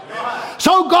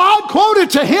 So God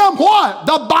quoted to him what?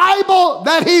 The Bible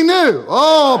that he knew.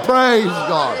 Oh, praise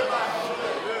God.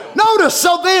 Notice,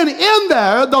 so then in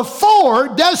there, the 4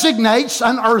 designates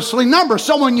an earthly number.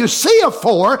 So when you see a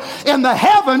 4 in the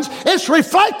heavens, it's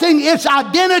reflecting its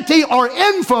identity or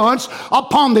influence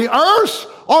upon the earth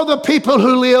or the people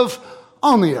who live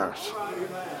on the earth.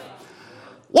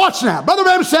 Watch now. Brother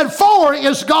Branham said 4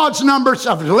 is God's numbers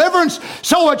of deliverance.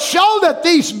 So it showed that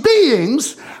these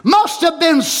beings must have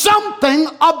been something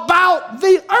about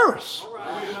the earth.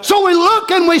 So we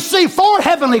look and we see 4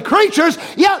 heavenly creatures,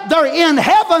 yet they're in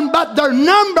heaven, but their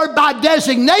number by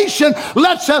designation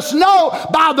lets us know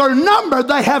by their number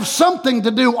they have something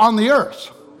to do on the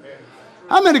earth.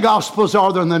 How many Gospels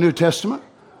are there in the New Testament?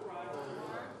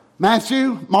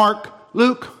 Matthew, Mark,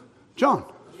 Luke, John.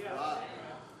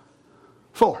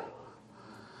 4.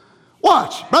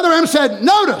 Watch. Brother Branham said,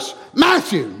 notice,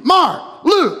 Matthew, Mark,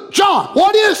 Luke, John.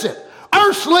 What is it?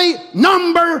 Earthly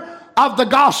number of the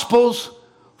Gospels,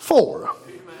 4.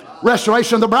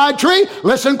 Restoration of the bride tree.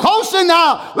 Listen closely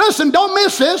now. Listen, don't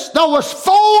miss this. There was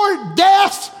 4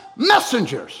 death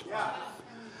messengers.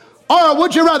 Or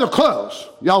would you rather close?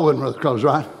 Y'all wouldn't rather close,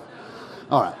 right?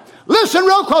 All right. Listen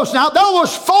real close now. There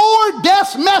was 4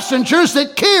 death messengers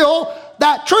that killed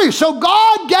that tree. So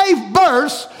God gave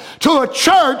birth to a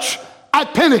church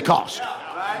at Pentecost.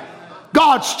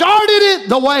 God started it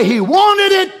the way he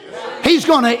wanted it. He's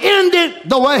going to end it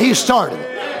the way he started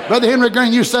it. Brother Henry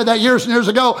Green, you said that years and years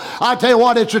ago. I tell you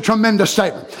what, it's a tremendous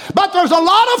statement. But there's a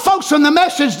lot of folks in the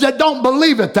message that don't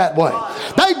believe it that way.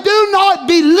 They do not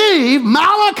believe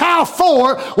Malachi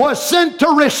 4 was sent to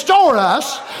restore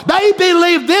us. They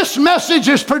believe this message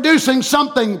is producing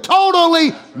something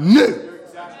totally new.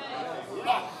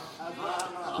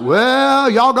 Well,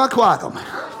 y'all got quiet on me.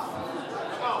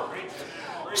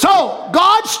 So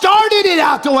God started it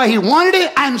out the way he wanted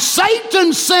it, and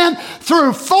Satan sent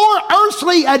through 4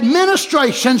 earthly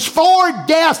administrations 4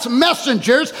 death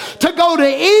messengers to go to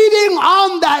eating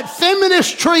on that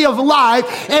feminist tree of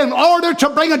life in order to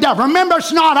bring it down. Remember,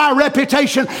 it's not our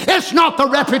reputation. It's not the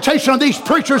reputation of these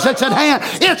preachers that's at hand.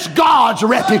 It's God's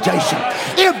reputation.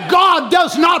 If God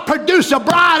does not produce a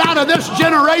bride out of this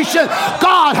generation,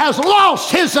 God has lost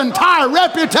his entire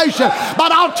reputation.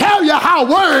 But I'll tell you how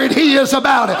worried he is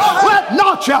about it. Let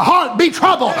not your heart be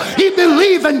troubled. You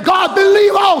believe in God,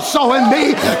 believe also in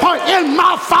me. For in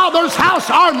my Father's house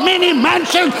are many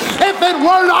mansions. If it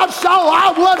were not so,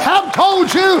 I would have told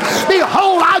you.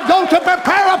 Behold, I go to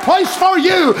prepare a place for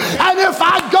you. And if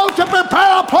I go to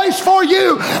prepare a place for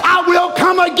you, I will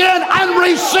come again and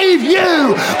receive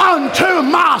you unto unto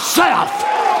myself.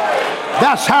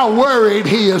 That's how worried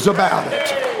he is about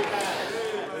it.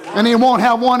 And he won't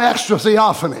have one extra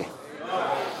theophany.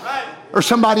 Or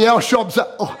somebody else show up and say,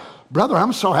 oh, brother,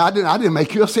 I'm sorry, I didn't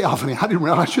make you a theophany. I didn't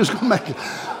realize you was going to make it.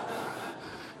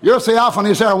 Your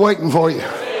theophany is there waiting for you.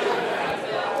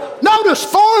 Notice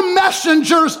 4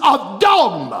 messengers of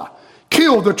dogma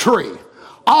killed the tree,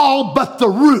 all but the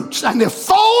roots. And the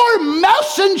 4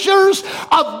 messengers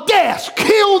of death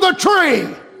killed the tree,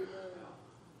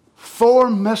 4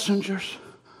 messengers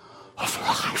of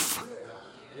life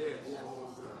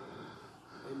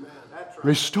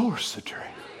restores the tree.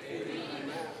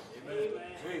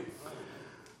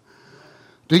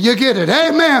 Do you get it?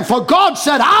 Amen. For God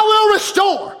said, I will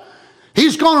restore.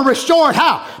 He's going to restore it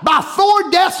how? By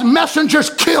 4 death messengers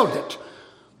killed it.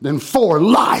 Then 4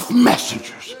 life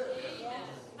messengers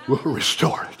will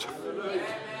restore it.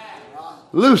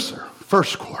 Luther,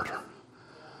 first quarter.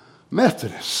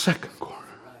 Methodist, second quarter.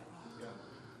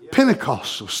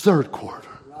 Pentecostals, third quarter.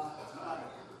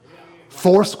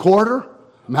 Fourth quarter,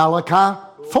 Malachi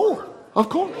 4, of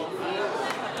course. Woo!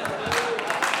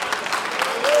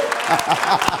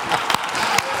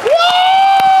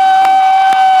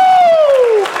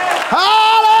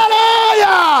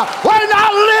 Hallelujah! We're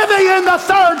not living in the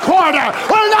third quarter.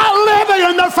 We're not living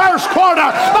in the first quarter,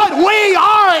 but we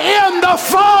are in the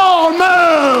full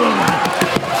moon.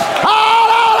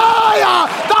 Hallelujah!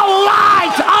 The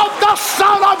light of the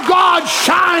Son of God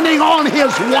shining on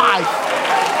his wife.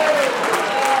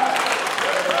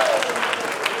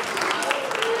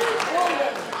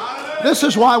 This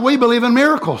is why we believe in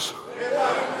miracles.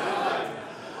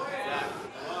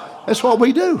 That's what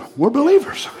we do. We're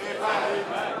believers.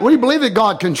 We believe that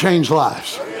God can change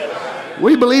lives.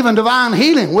 We believe in divine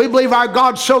healing. We believe our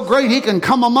God's so great he can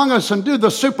come among us and do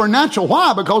the supernatural.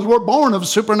 Why? Because we're born of a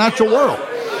supernatural world.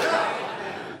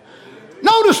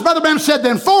 Notice Brother Branham said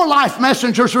then 4 life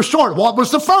messengers restored. What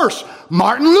was the first?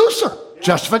 Martin Luther,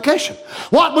 justification.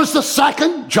 What was the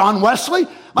second? John Wesley,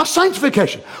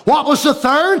 sanctification. What was the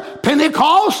third?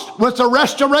 Pentecost, with the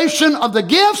restoration of the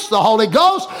gifts, the Holy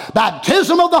Ghost,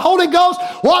 baptism of the Holy Ghost.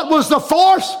 What was the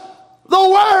fourth? The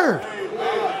Word.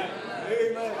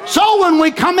 So when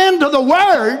we come into the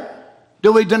Word,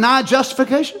 do we deny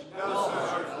justification?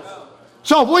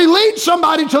 So if we lead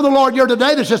somebody to the Lord here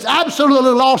today that's just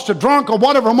absolutely lost or drunk or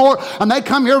whatever more, and they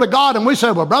come here to God and we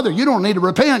say, well, brother, you don't need to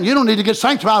repent. You don't need to get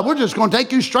sanctified. We're just going to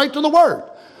take you straight to the Word.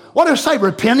 What does it say?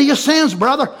 Repent of your sins,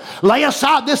 brother. Lay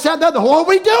aside this, that, that. What are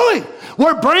we doing?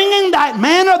 We're bringing that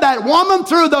man or that woman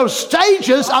through those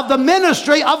stages of the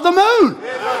ministry of the moon.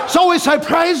 So we say,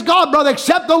 praise God, brother,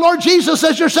 accept the Lord Jesus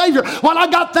as your Savior. Well, I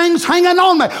got things hanging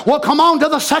on me. Well, come on to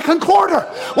the second quarter.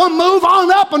 Well, move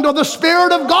on up until the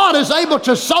Spirit of God is able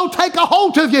to so take a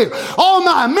hold of you. Oh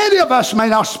my, many of us may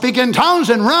not speak in tongues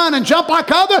and run and jump like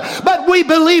others, but we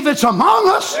believe it's among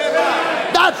us.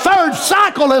 That third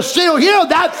cycle is still here.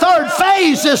 That third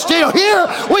phase is still here.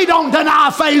 We don't deny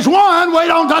phase 1. We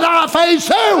don't deny phase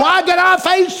 2. Why deny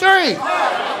phase 3?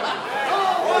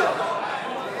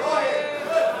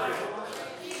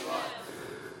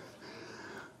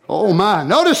 Oh my.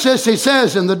 Notice this, he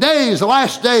says, in the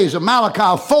last days of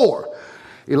Malachi 4,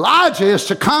 Elijah is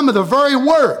to come with the very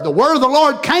word. The word of the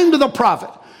Lord came to the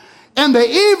prophet. And the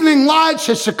evening lights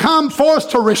is to come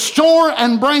forth to restore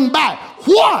and bring back.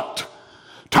 What?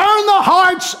 Turn the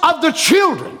hearts of the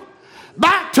children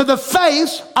back to the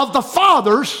face of the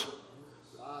fathers.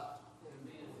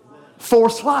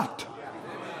 Fourth light.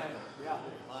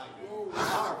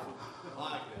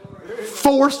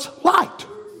 Fourth light.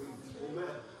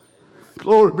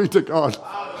 Glory be to God.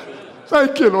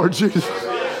 Thank you, Lord Jesus.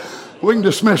 We can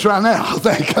dismiss right now.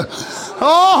 Thank you.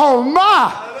 Oh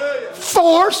my.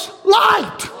 Fourth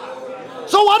light.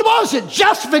 So what was it?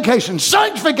 Justification,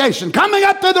 sanctification, coming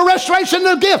up through the restoration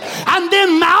of the gift. And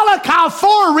then Malachi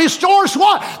 4 restores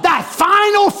what? That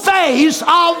final phase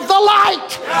of the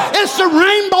light. It's the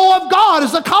rainbow of God.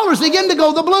 As the colors, the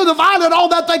indigo, the blue, the violet, all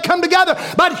that, they come together.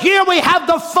 But here we have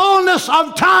the fullness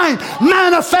of time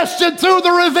manifested through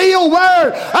the revealed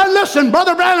word. And listen,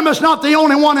 Brother Branham is not the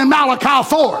only one in Malachi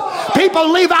 4.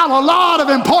 People leave out a lot of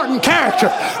important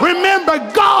characters. Remember,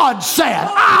 God said,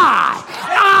 I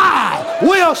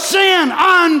will send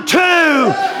unto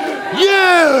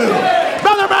you.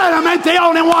 Brother Branham ain't the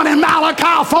only one in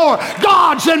Malachi 4.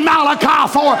 God's in Malachi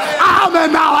 4. I'm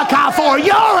in Malachi 4.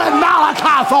 You're in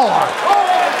Malachi 4.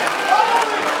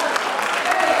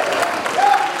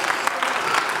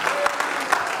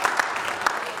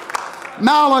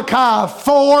 Malachi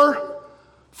 4,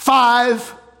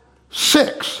 5,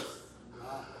 6.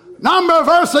 Number of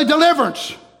earthly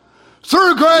deliverance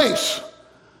through grace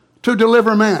to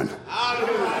deliver man.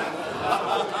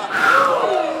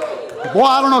 Boy,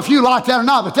 I don't know if you like that or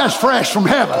not, but that's fresh from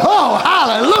heaven. Oh,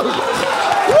 hallelujah.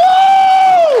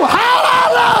 Woo!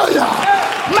 Hallelujah.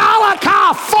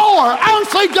 Malachi 4,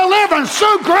 earthly deliverance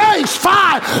through grace.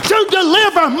 5, to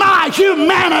deliver my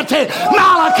humanity.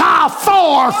 Malachi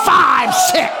 4, 5,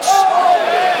 6.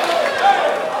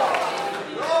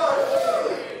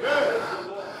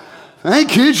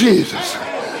 Thank you, Jesus.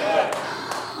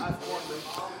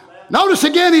 Notice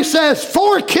again, he says,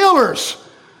 4 killers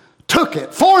took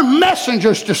it. 4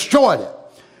 messengers destroyed it.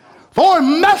 4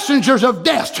 messengers of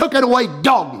death took it away,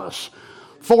 dogmas.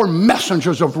 4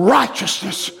 messengers of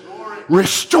righteousness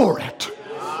restore it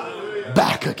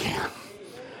back again.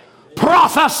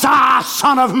 Prophesy,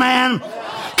 son of man.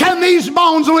 Can these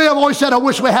bones live? Oh, he said, I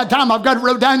wish we had time. I've got it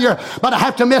wrote down here, but I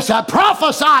have to miss that.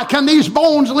 Prophesy, can these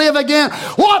bones live again?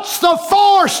 What's the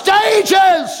 4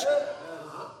 stages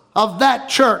of that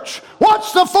church?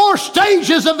 What's the 4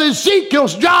 stages of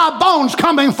Ezekiel's dry bones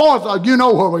coming forth? You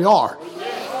know where we are.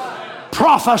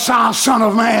 Prophesy, son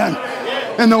of man.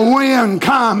 And the wind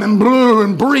come and blew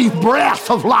and breathed breath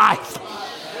of life.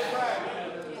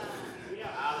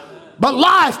 But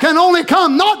life can only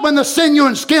come not when the sinew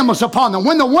and skin was upon them,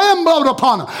 when the wind blowed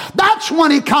upon them. That's when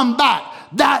he come back.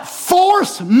 That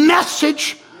 4th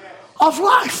message of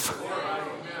life.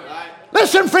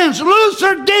 Listen, friends,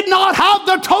 Luther did not have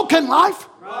the token life.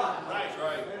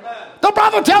 The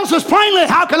Bible tells us plainly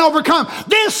how can overcome.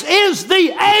 This is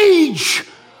the age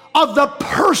of the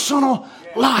personal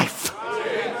life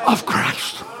of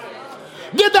Christ.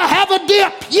 Did they have a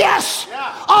dip? Yes.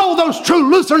 All those true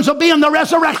Lutherans will be in the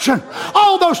resurrection.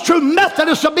 All those true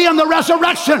Methodists will be in the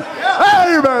resurrection.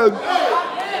 Amen.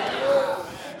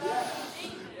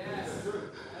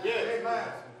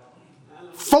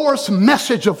 Fourth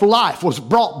message of life was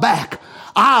brought back.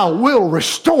 I will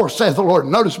restore, saith the Lord.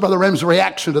 Notice Brother Rem's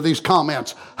reaction to these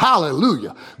comments.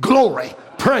 Hallelujah. Glory.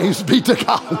 Praise be to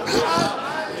God.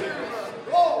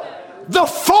 The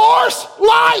 4th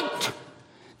light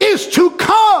is to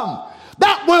come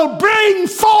that will bring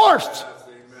forth.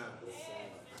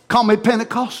 Call me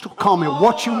Pentecostal. Call me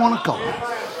what you want to call me.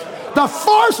 The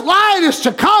 4th light is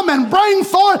to come and bring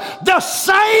forth the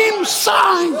same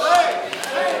signs.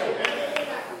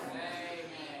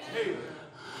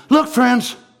 Look,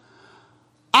 friends,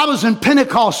 I was in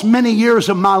Pentecost many years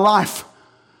of my life.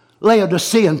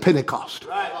 Laodicean Pentecost.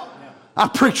 I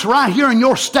preached right here in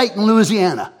your state in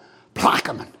Louisiana.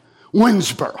 Plaquemine,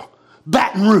 Winsboro,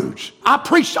 Baton Rouge. I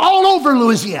preached all over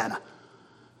Louisiana.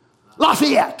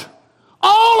 Lafayette.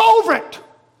 All over it.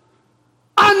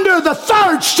 Under the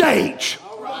 3rd stage.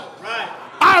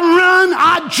 I run,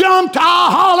 I jumped,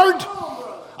 I hollered.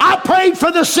 I prayed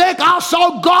for the sick. I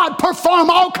saw God perform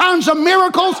all kinds of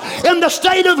miracles in the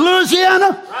state of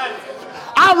Louisiana.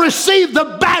 I received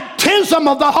the baptism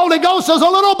of the Holy Ghost as a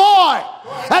little boy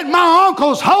at my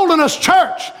uncle's Holiness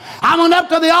Church. I went up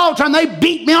to the altar and they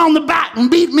beat me on the back and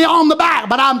beat me on the back.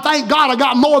 But thank God I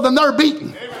got more than their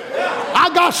beating. I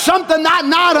got something that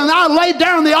night and I laid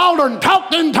there on the altar and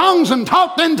talked in tongues and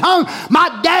talked in tongues.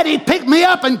 My daddy picked me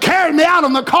up and carried me out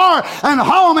in the car and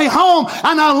hauled me home.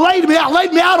 And laid me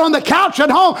out on the couch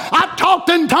at home. I talked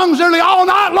in tongues nearly all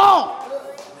night long.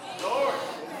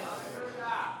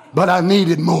 But I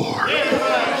needed more.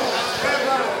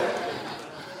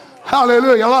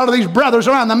 Hallelujah. A lot of these brothers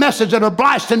around the message that are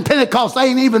blasted in Pentecost, they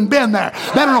ain't even been there.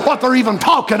 They don't know what they're even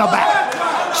talking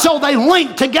about. So they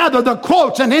link together the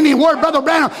quotes, and any word Brother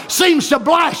Branham seems to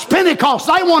blast Pentecost,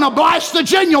 they want to blast the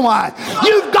genuine.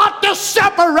 You've got to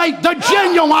separate the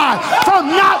genuine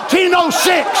from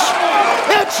 1906.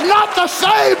 It's not the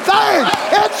same thing.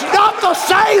 It's not the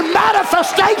same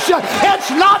manifestation.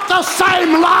 It's not the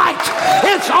same light.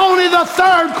 It's only the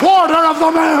 3rd quarter of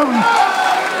the moon.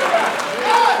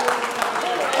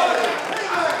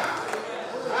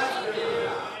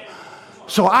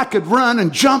 So I could run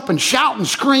and jump and shout and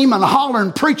scream and holler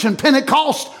and preach in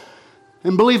Pentecost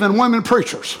and believe in women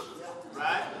preachers.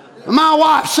 And my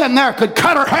wife sitting there could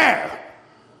cut her hair.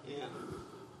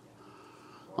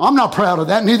 I'm not proud of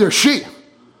that, neither is she.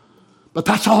 But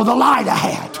that's all the light I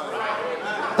had.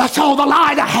 That's all the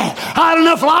light I had. I had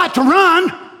enough light to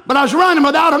run, but I was running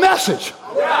without a message.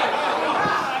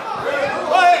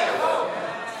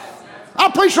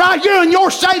 I preached right here in your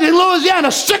state in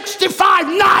Louisiana 65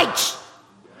 nights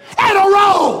in a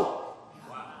row.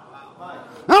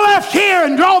 I left here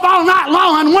and drove all night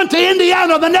long and went to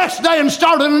Indiana the next day and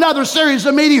started another series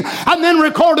of meetings and then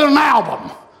recorded an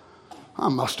album. I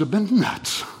must have been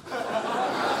nuts.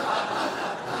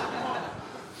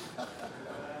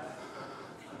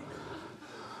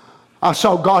 I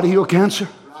saw God heal cancer.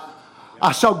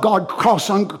 I saw God cross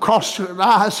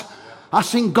eyes. I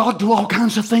seen God do all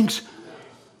kinds of things.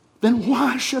 then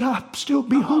why should I still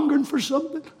be hungering for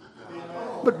something?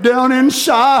 But down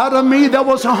inside of me, there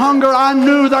was a hunger. I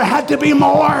knew there had to be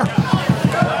more.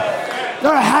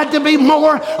 There had to be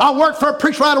more. I worked for a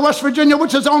preacher out of West Virginia,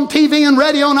 which is on TV and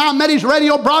radio, and I met his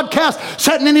radio broadcast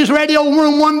sitting in his radio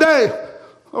room one day.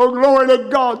 Oh, glory to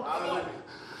God.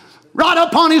 Right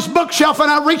up on his bookshelf, and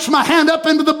I reached my hand up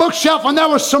into the bookshelf, and there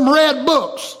was some red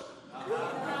books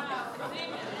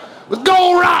with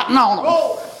gold writing on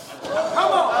them.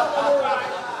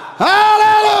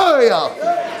 Hallelujah.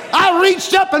 I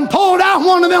reached up and pulled out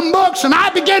one of them books, and I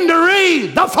began to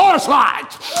read The Force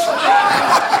Light.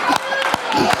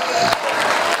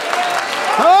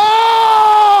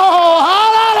 Oh,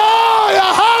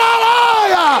 hallelujah,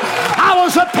 hallelujah. I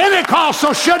was a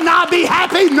Pentecostal. Shouldn't I be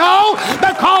happy? No,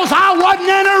 because I wasn't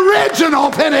an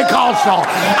original Pentecostal.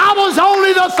 I was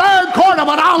only the third quarter,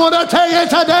 but I want to tell you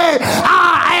today,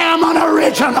 I am an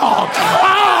original.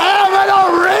 I am an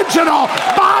original,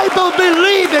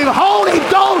 Bible-believing, Holy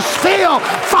Ghost-filled,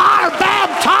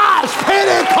 fire-baptized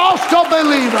Pentecostal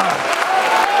believer.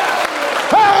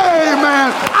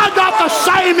 Amen. I got the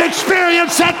same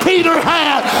experience that Peter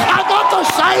had. I got the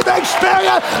same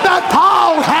experience that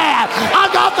Paul had.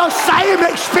 I got the same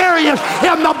experience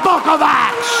in the book of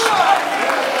Acts.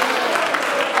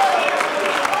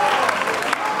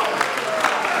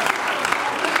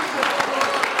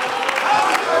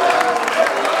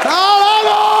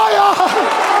 Hallelujah.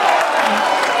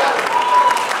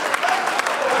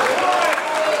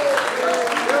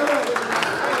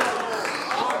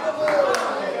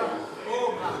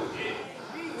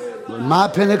 My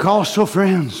Pentecostal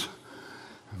friends,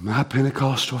 my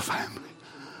Pentecostal family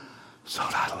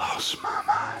thought I lost my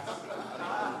mind.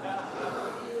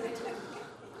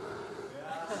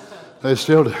 They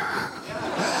still do.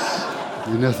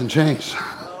 Nothing changed.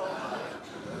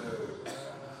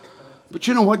 But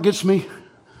you know what gets me?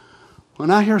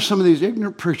 When I hear some of these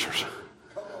ignorant preachers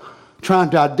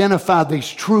trying to identify these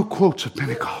true quotes of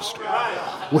Pentecost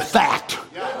with that,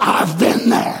 I've been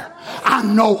there. I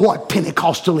know what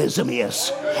Pentecostalism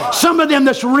is. Some of them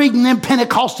that's reading them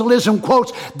Pentecostalism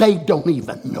quotes, they don't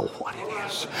even know what it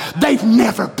is. They've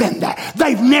never been there.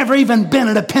 They've never even been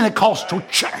at a Pentecostal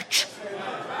church.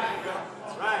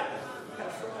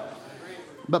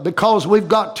 But because we've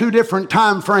got two different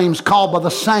time frames called by the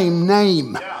same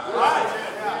name,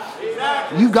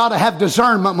 you've got to have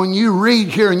discernment when you read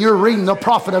here and you're reading the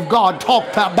prophet of God talk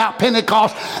about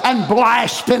Pentecost and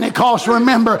blast Pentecost.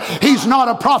 Remember, he's not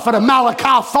a prophet of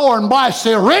Malachi 4 and blast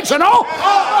the original.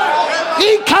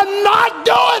 He cannot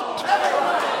do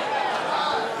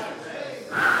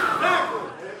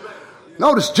it.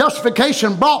 Notice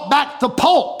justification brought back the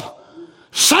pulp.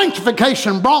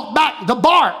 Sanctification brought back the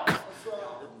bark.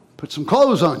 Put some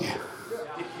clothes on you.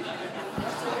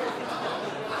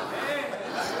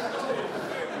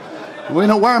 We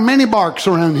don't wear mini barks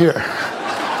around here.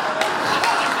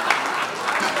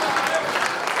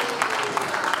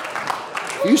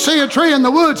 You see a tree in the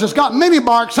woods that's got mini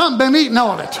bark, something been eating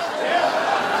on it.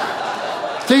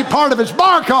 To eat part of its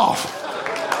bark off.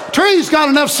 Tree's got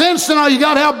enough sense to know you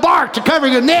got to have bark to cover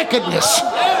your nakedness.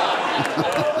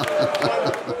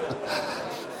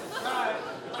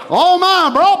 Oh my,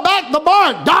 brought back the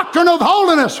bark. Doctrine of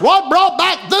holiness. What brought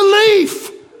back the leaf?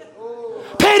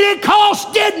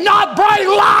 Pentecost did not bring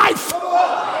life.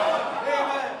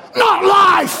 Not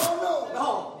life.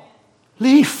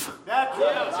 Leaf.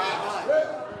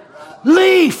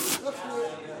 Leaf.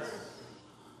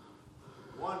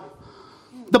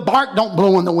 The bark don't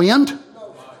blow in the wind.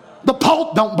 The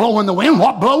pulp don't blow in the wind.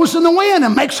 What blows in the wind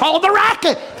and makes all the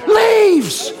racket?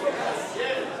 Leaves.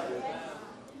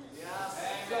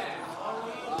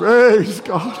 Praise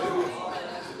God.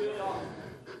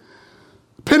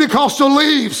 Pentecostal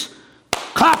leaves,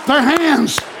 clap their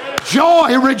hands,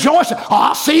 joy, rejoicing.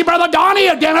 Oh, see, Brother Donnie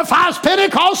identifies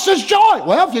Pentecost as joy.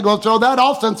 Well, if you're going to throw that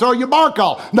off, then throw your bark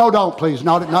off. No, don't, please.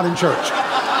 Not in church.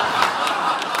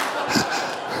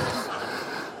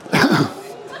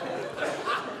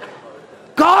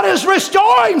 God is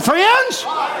restoring, friends.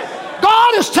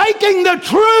 God is taking the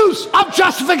truths of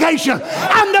justification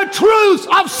and the truths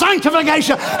of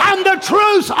sanctification and the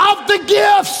truths of the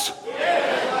gifts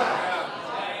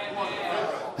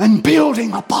and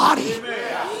building a body.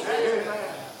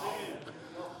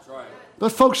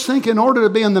 But folks think in order to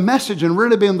be in the message and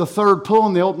really be in the third pull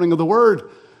in the opening of the word,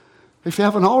 if you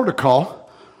have an altar call,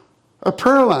 a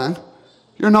prayer line,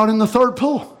 you're not in the third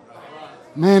pull.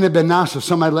 Man, it'd been nice if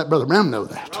somebody let Brother Branham know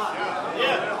that.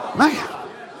 Man.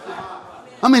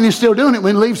 I mean, he's still doing it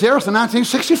when he leaves the earth in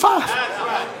 1965.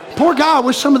 Poor guy, I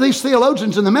wish some of these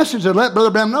theologians in the message had let Brother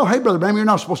Branham know, hey, Brother Branham, you're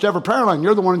not supposed to have a prayer line.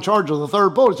 You're the one in charge of the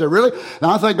third pulpit. He said, really?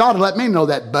 Now, I think God would let me know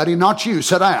that, buddy, not you.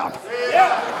 Sit down.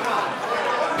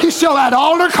 He still had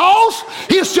altar calls.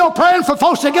 He's still praying for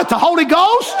folks to get the Holy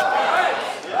Ghost.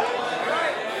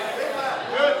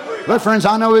 But friends,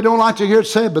 I know we don't like to hear it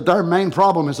said, but their main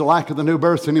problem is the lack of the new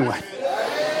birth anyway.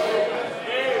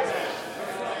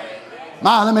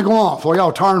 My, let me go on before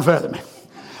y'all tar and feather me.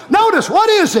 Notice, what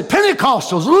is it?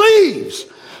 Pentecostals, leaves,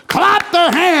 clap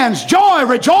their hands, joy,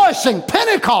 rejoicing,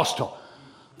 Pentecostal.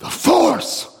 The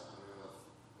fourth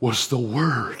was the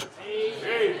Word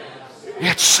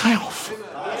itself.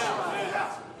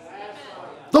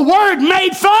 The Word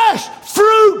made flesh,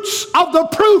 fruits of the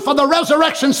proof of the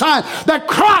resurrection sign that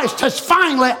Christ has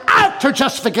finally, after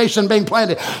justification being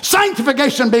planted,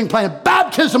 sanctification being planted,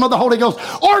 baptism of the Holy Ghost,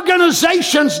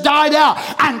 organizations died out,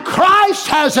 and Christ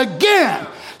has again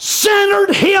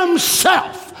centered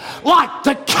himself like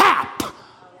the cap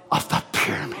of the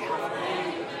pyramid.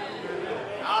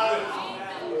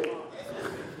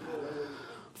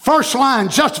 First line,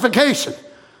 justification,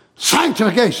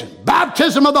 sanctification,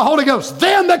 baptism of the Holy Ghost,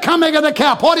 then the coming of the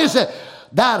cap. What is it?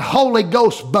 That Holy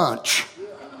Ghost bunch.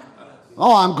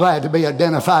 Oh, I'm glad to be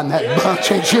identified in that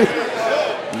bunch, ain't you?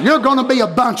 You're going to be a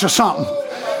bunch of something.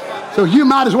 So you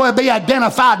might as well be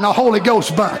identified in a Holy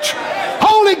Ghost bunch.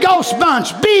 Holy Ghost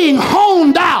bunch being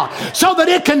honed out so that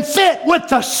it can fit with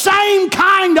the same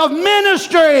kind of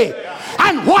ministry.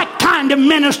 And what kind of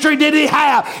ministry did he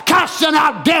have? Casting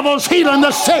out devils, healing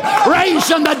the sick,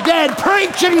 raising the dead,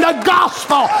 preaching the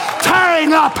gospel,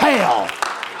 tearing up hell.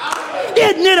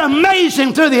 Isn't it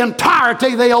amazing through the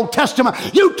entirety of the Old Testament?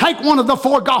 You take one of the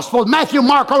four Gospels, Matthew,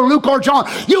 Mark, or Luke, or John,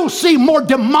 you'll see more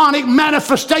demonic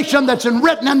manifestation that's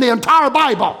written in the entire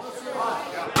Bible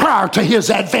prior to his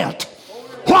advent.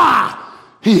 Why?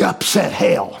 He upset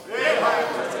hell.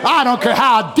 I don't care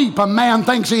how deep a man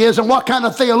thinks he is and what kind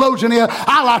of theologian he is.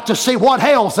 I like to see what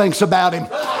hell thinks about him.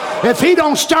 If he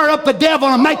don't stir up the devil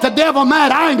and make the devil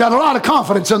mad, I ain't got a lot of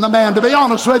confidence in the man, to be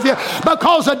honest with you,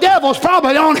 because the devil's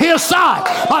probably on his side.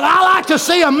 But I like to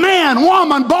see a man,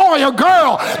 woman, boy, or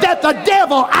girl that the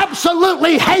devil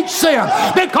absolutely hates them,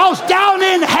 because down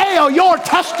in hell your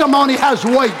testimony has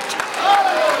weight.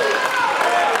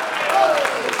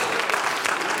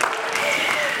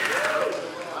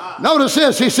 Notice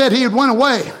this, he said he had went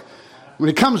away. When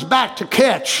he comes back to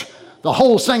catch the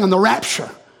whole thing in the rapture,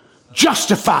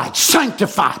 justified,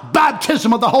 sanctified,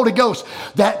 baptism of the Holy Ghost,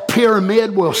 that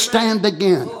pyramid will stand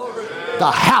again. The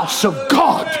house of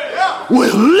God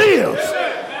will live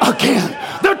again.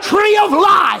 The tree of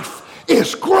life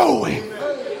is growing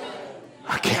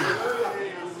again.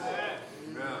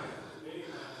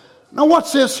 Now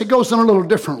what's this? He goes in a little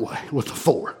different way with the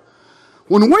four.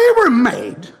 When we were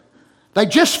made, they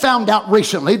just found out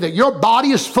recently that your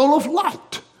body is full of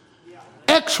light.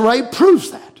 X-ray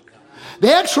proves that. The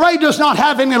X-ray does not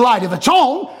have any light of its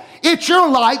own. It's your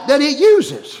light that it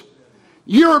uses.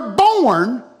 You're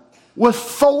born with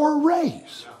four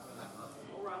rays.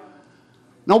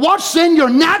 Now what's in your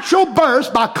natural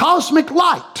birth by cosmic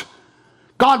light,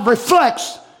 God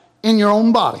reflects in your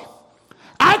own body.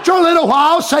 After a little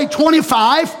while, say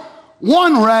 25,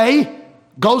 one ray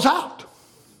goes out.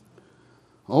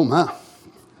 Oh my.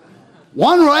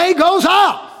 One ray goes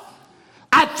out.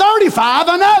 At 35,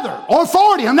 another. Or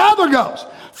 40, another goes.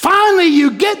 Finally,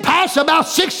 you get past about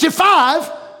 65.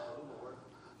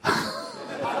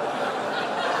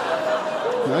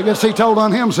 I guess he told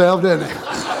on himself, didn't he?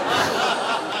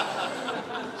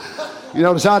 You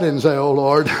notice I didn't say, oh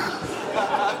Lord.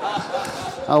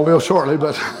 I will shortly,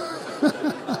 but...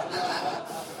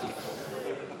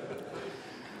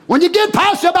 When you get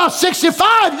past about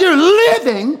 65, you're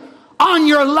living on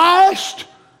your last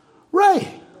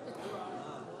ray.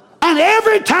 And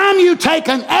every time you take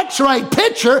an X-ray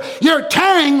picture, you're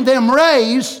tearing them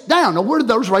rays down. Now, where did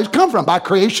those rays come from? By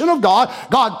creation of God.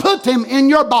 God put them in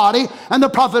your body, and the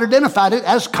prophet identified it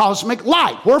as cosmic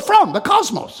light. Where from? The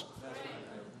cosmos.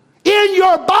 In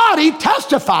your body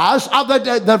testifies of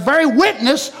the very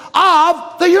witness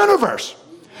of the universe.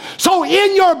 So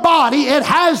in your body, it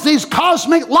has these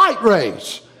cosmic light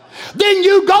rays. Then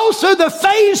you go through the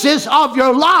phases of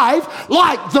your life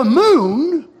like the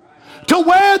moon, to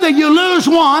where you lose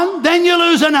one, then you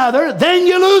lose another, then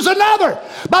you lose another.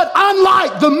 But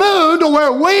unlike the moon, to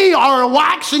where we are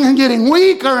waxing and getting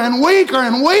weaker and weaker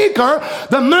and weaker,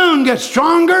 the moon gets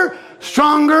stronger,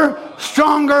 stronger,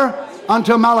 stronger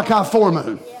until Malachi 4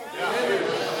 moon,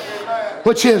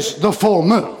 which is the full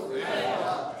moon.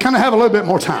 Can I have a little bit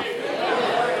more time?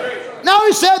 Now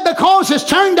he said because it's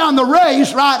turning down the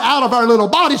rays right out of our little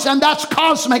bodies, and that's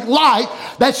cosmic light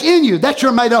that's in you, that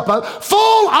you're made up of,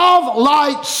 full of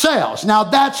light cells. Now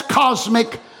that's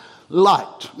cosmic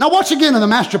light. Now once again in the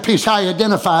masterpiece, how he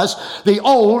identifies the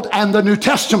Old and the New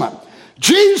Testament.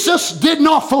 Jesus did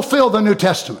not fulfill the New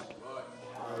Testament.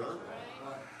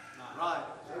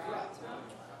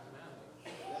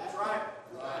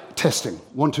 Testing.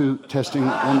 1, 2, testing.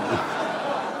 1.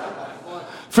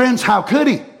 Friends, how could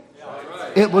he?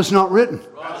 It was not written.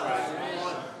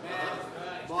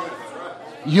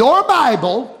 Your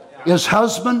Bible is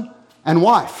husband and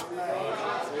wife.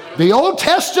 The Old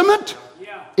Testament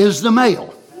is the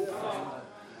male.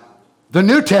 The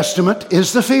New Testament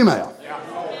is the female.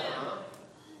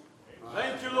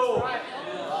 Thank you, Lord.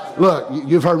 Look,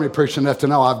 you've heard me preach enough to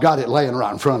know I've got it laying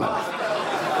right in front of me.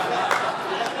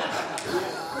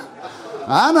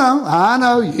 I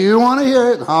know. You want to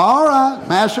hear it. All right.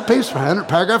 Masterpiece,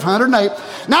 paragraph 108.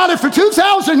 Now that for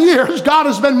 2,000 years, God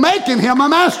has been making him a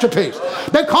masterpiece.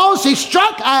 Because he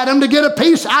struck Adam to get a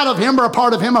piece out of him or a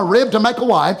part of him, a rib to make a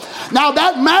wife. Now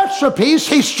that masterpiece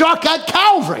he struck at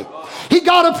Calvary. He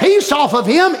got a piece off of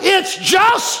him. It's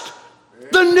just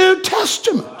the New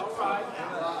Testament.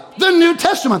 The New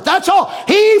Testament. That's all.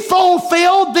 He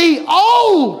fulfilled the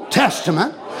Old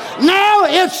Testament. Now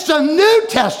it's the New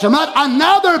Testament,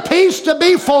 another piece to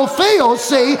be fulfilled.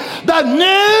 See, the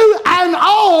new and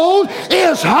old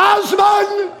is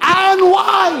husband and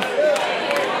wife.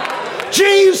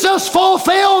 Jesus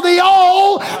fulfilled the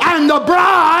old, and the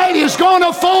bride is going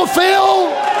to fulfill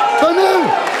the new.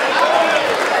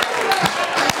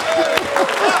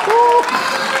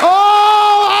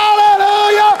 Oh,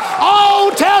 hallelujah!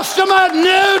 Old Testament,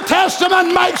 New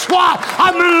Testament makes what?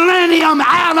 A millennium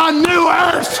and a new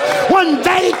earth. When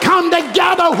they come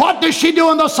together, what does she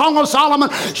do in the Song of Solomon?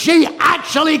 She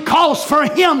actually calls for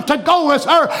him to go with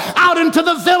her out into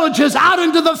the villages, out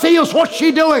into the fields. What's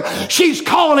she doing? She's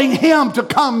calling him to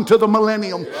come to the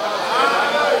millennium.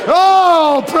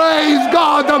 Oh, praise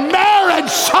God, the marriage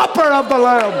supper of the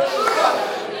Lamb.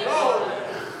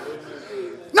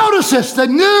 Notice this, the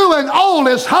new and old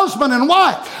is husband and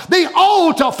wife. The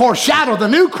old to foreshadow the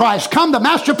new Christ, come the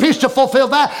masterpiece to fulfill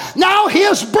that. Now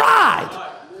his bride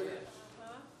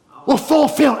will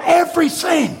fulfill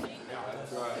everything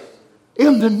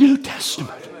in the New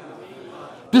Testament.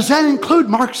 Does that include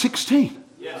Mark 16?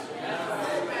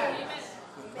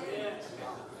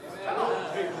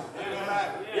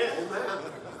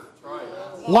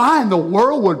 Why in the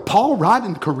world would Paul write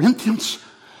in Corinthians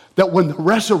that when the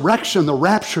resurrection, the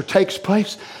rapture takes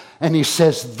place, and he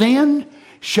says, then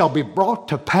shall be brought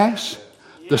to pass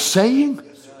the saying,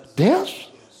 death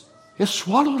is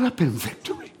swallowed up in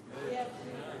victory?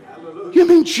 You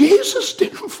mean Jesus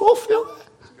didn't fulfill that?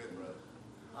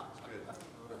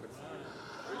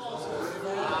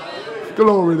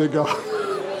 Glory to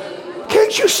God.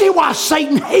 Can't you see why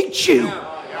Satan hates you?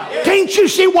 Can't you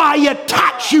see why he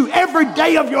attacks you every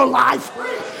day of your life?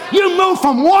 You move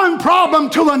from one problem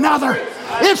to another.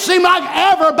 It seems like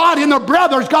everybody and their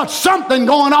brothers got something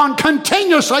going on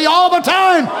continuously all the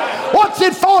time. What's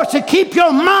it for? It's to keep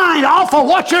your mind off of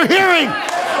what you're hearing.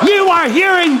 You are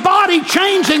hearing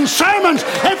body-changing sermons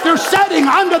if you're sitting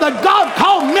under the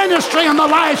God-called ministry in the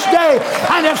last day.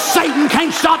 And if Satan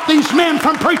can't stop these men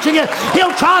from preaching it,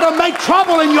 he'll try to make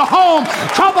trouble in your home,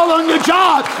 trouble in your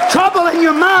job, trouble in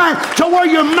your mind, to where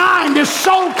your mind is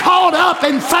so caught up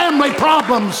in family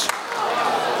problems.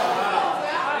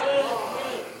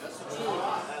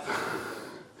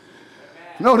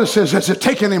 Notice this, it's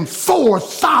taken him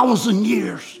 4,000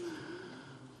 years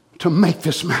to make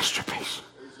this masterpiece.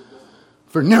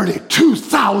 For nearly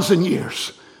 2,000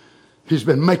 years, he's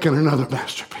been making another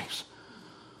masterpiece.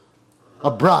 A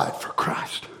bride for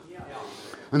Christ.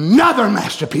 Another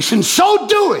masterpiece. In so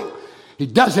doing, he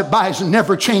does it by his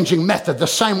never-changing method, the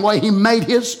same way he made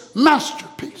his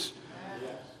masterpiece.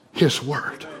 His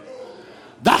word.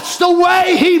 That's the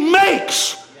way he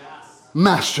makes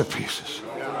masterpieces.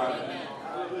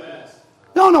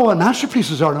 You all know what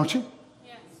masterpieces are, don't you?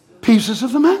 Pieces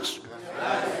of the master.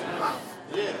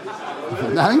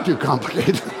 That ain't too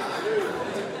complicated.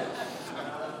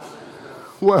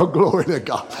 Well, glory to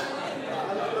God.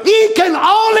 He can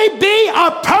only be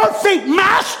a perfect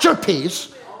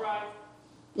masterpiece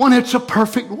when it's a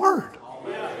perfect word.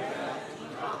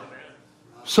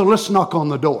 So let's knock on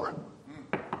the door.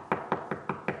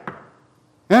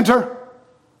 Enter.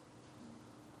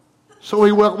 So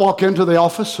we walk into the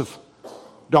office of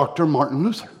Dr. Martin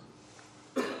Luther.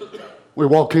 We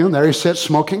walk in, there he sits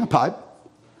smoking a pipe,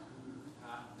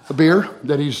 a beer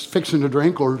that he's fixing to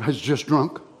drink or has just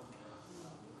drunk.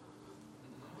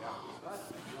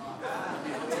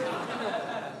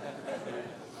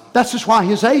 That's just why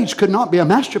his age could not be a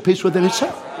masterpiece within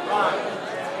itself.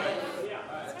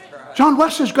 John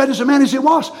Wesley, as great as a man as he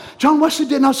was, John Wesley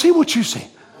did not see what you see.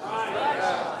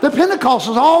 The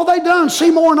Pentecostals, all they done,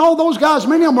 Seymour and all those guys,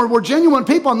 many of them were genuine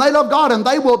people, and they love God, and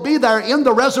they will be there in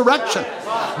the resurrection.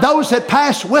 Those that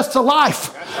passed with the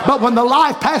life. But when the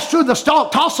life passed through the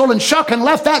stalk, tossel, and shuck and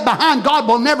left that behind, God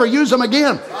will never use them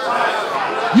again.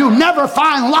 You never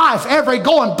find life ever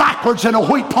going backwards in a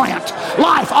wheat plant.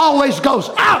 Life always goes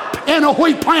up in a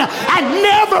wheat plant and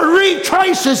never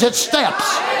retraces its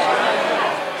steps.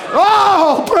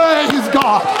 Oh, praise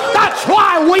God. That's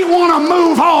why we want to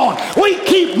move on. We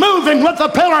keep moving with the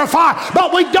pillar of fire,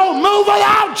 but we don't move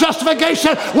without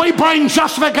justification. We bring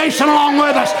justification along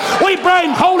with us. We bring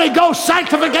Holy Ghost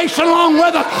sanctification along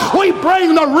with us. We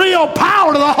bring the real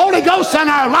power of the Holy Ghost in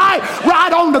our life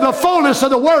right on to the fullness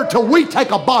of the Word till we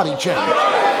take a body change.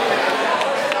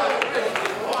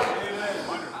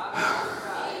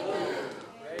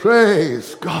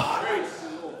 Praise God.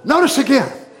 Notice again.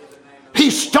 He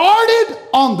started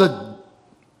on the...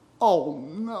 Oh,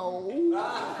 no.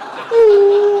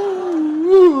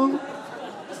 Ooh.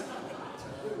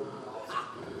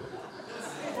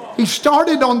 He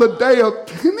started on the day of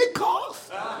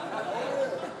Pentecost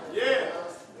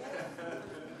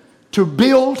to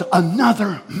build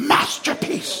another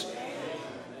masterpiece.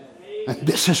 And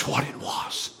this is what it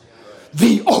was.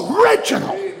 The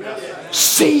original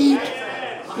seed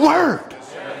word.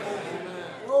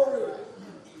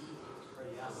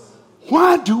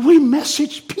 Why do we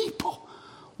message people?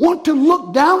 Want to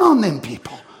look down on them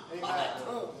people?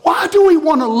 Why do we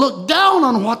want to look down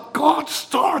on what God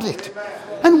started?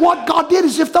 And what God did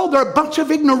as if though they're a bunch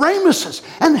of ignoramuses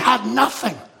and had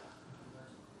nothing.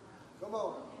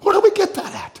 Where do we get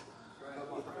that at?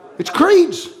 It's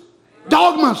creeds,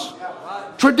 dogmas,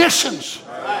 traditions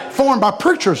formed by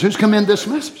preachers who's come in this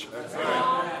message.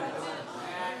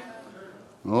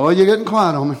 Oh, you're getting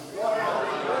quiet on me.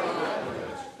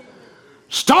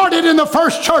 Started in the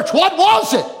first church. What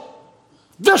was it?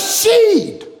 The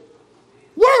seed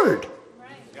word.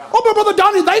 Oh, but Brother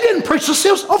Donnie, they didn't preach the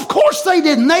seals. Of course they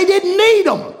didn't. They didn't need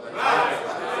them.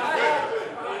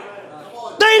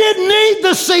 They didn't need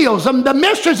the seals. And the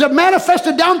mysteries that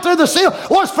manifested down through the seal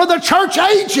was for the church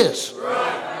ages.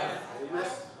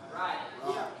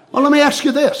 Well, let me ask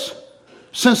you this.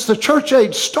 Since the church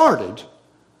age started,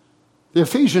 the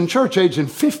Ephesian church age in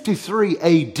 53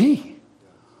 A.D.,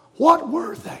 what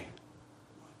were they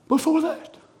before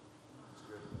that?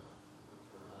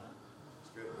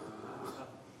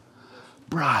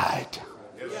 Bride.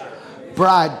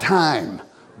 Bride time.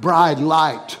 Bride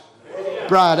light.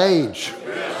 Bride age.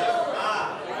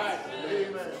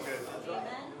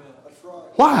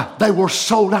 Why? They were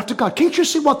sold out to God. Can't you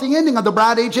see what the ending of the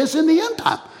bride age is in the end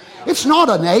time? It's not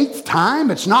an eighth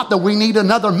time. It's not that we need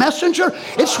another messenger.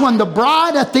 It's when the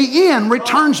bride at the end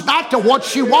returns back to what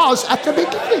she was at the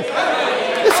beginning.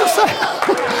 It's the same.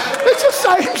 It's the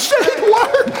same seed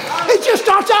word. It just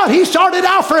starts out. He started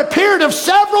out for a period of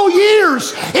several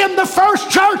years in the first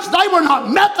church. They were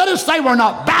not Methodist. They were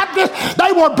not Baptist.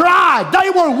 They were bride. They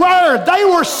were word. They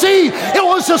were seed. It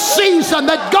was a season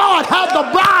that God had the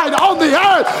bride on the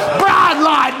earth. Bride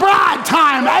light, bride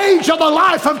time, age of the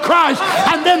life of Christ.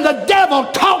 And then the devil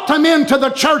talked them into the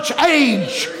church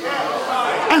age.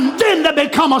 And then they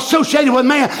become associated with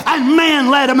man. And man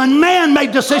led them. And man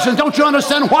made decisions. Don't you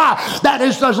understand why? That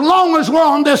is, as long as we're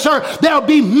on this earth, there'll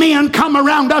be men come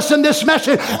around us in this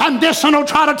message. And this one will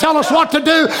try to tell us what to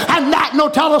do. And that one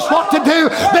will tell us what to do.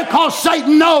 Because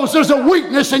Satan knows there's a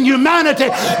weakness in humanity.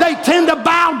 They tend to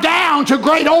bow down to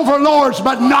great overlords,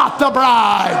 but not the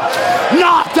bride.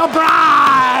 Not the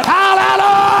bride.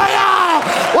 Hallelujah.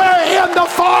 We're in the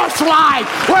fourth light.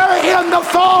 We're in the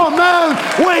full moon.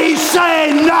 We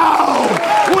say no.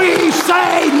 We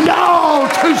say no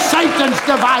to Satan's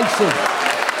devices.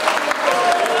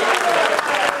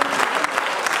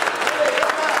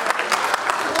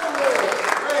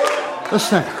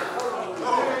 Listen.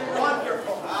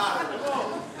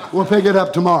 We'll pick it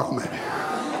up tomorrow, maybe.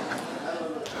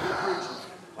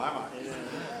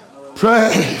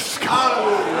 Praise God.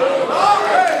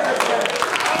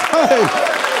 Praise.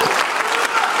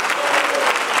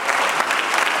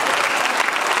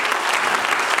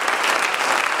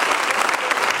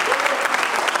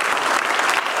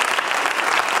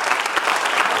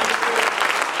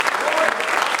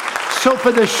 So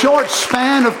for the short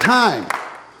span of time,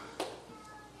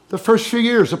 the first few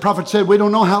years, the prophet said, we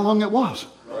don't know how long it was.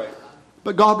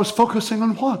 But God was focusing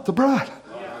on what? The bride.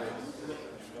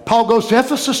 Paul goes to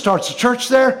Ephesus, starts the church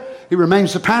there. He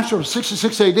remains the pastor of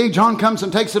 66 A.D. John comes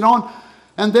and takes it on.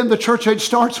 And then the church age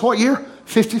starts what year?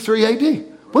 53 A.D.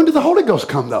 When did the Holy Ghost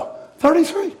come, though?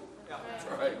 33.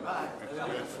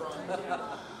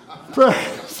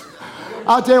 Praise.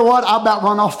 I'll tell you what, I about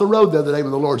run off the road the other day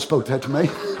when the Lord spoke that to me.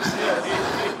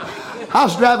 I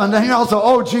was driving down here, I thought,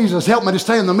 oh, Jesus, help me to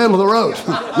stay in the middle of the road.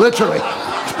 Literally.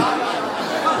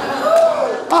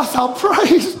 I thought,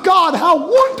 praise God, how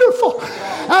wonderful.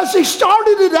 As he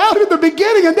started it out in the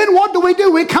beginning, and then what do?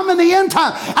 We come in the end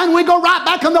time, and we go right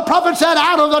back, and the prophet said,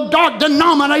 out of the dark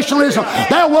denominationalism,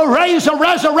 there will raise a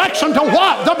resurrection to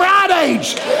what? The bride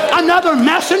age. Another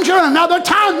messenger, another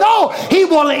time. No, he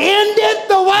will end it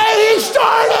the way he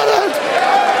started it.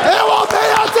 It will be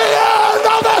at the end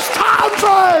of this time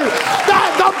frame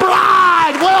that the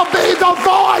bride will be the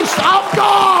voice of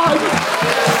God.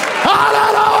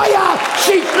 Hallelujah!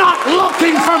 She's not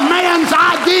looking for man's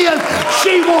ideas.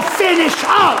 She will finish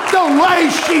up the way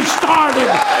she started.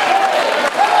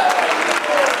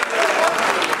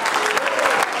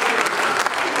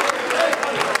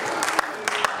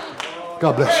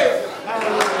 God bless you.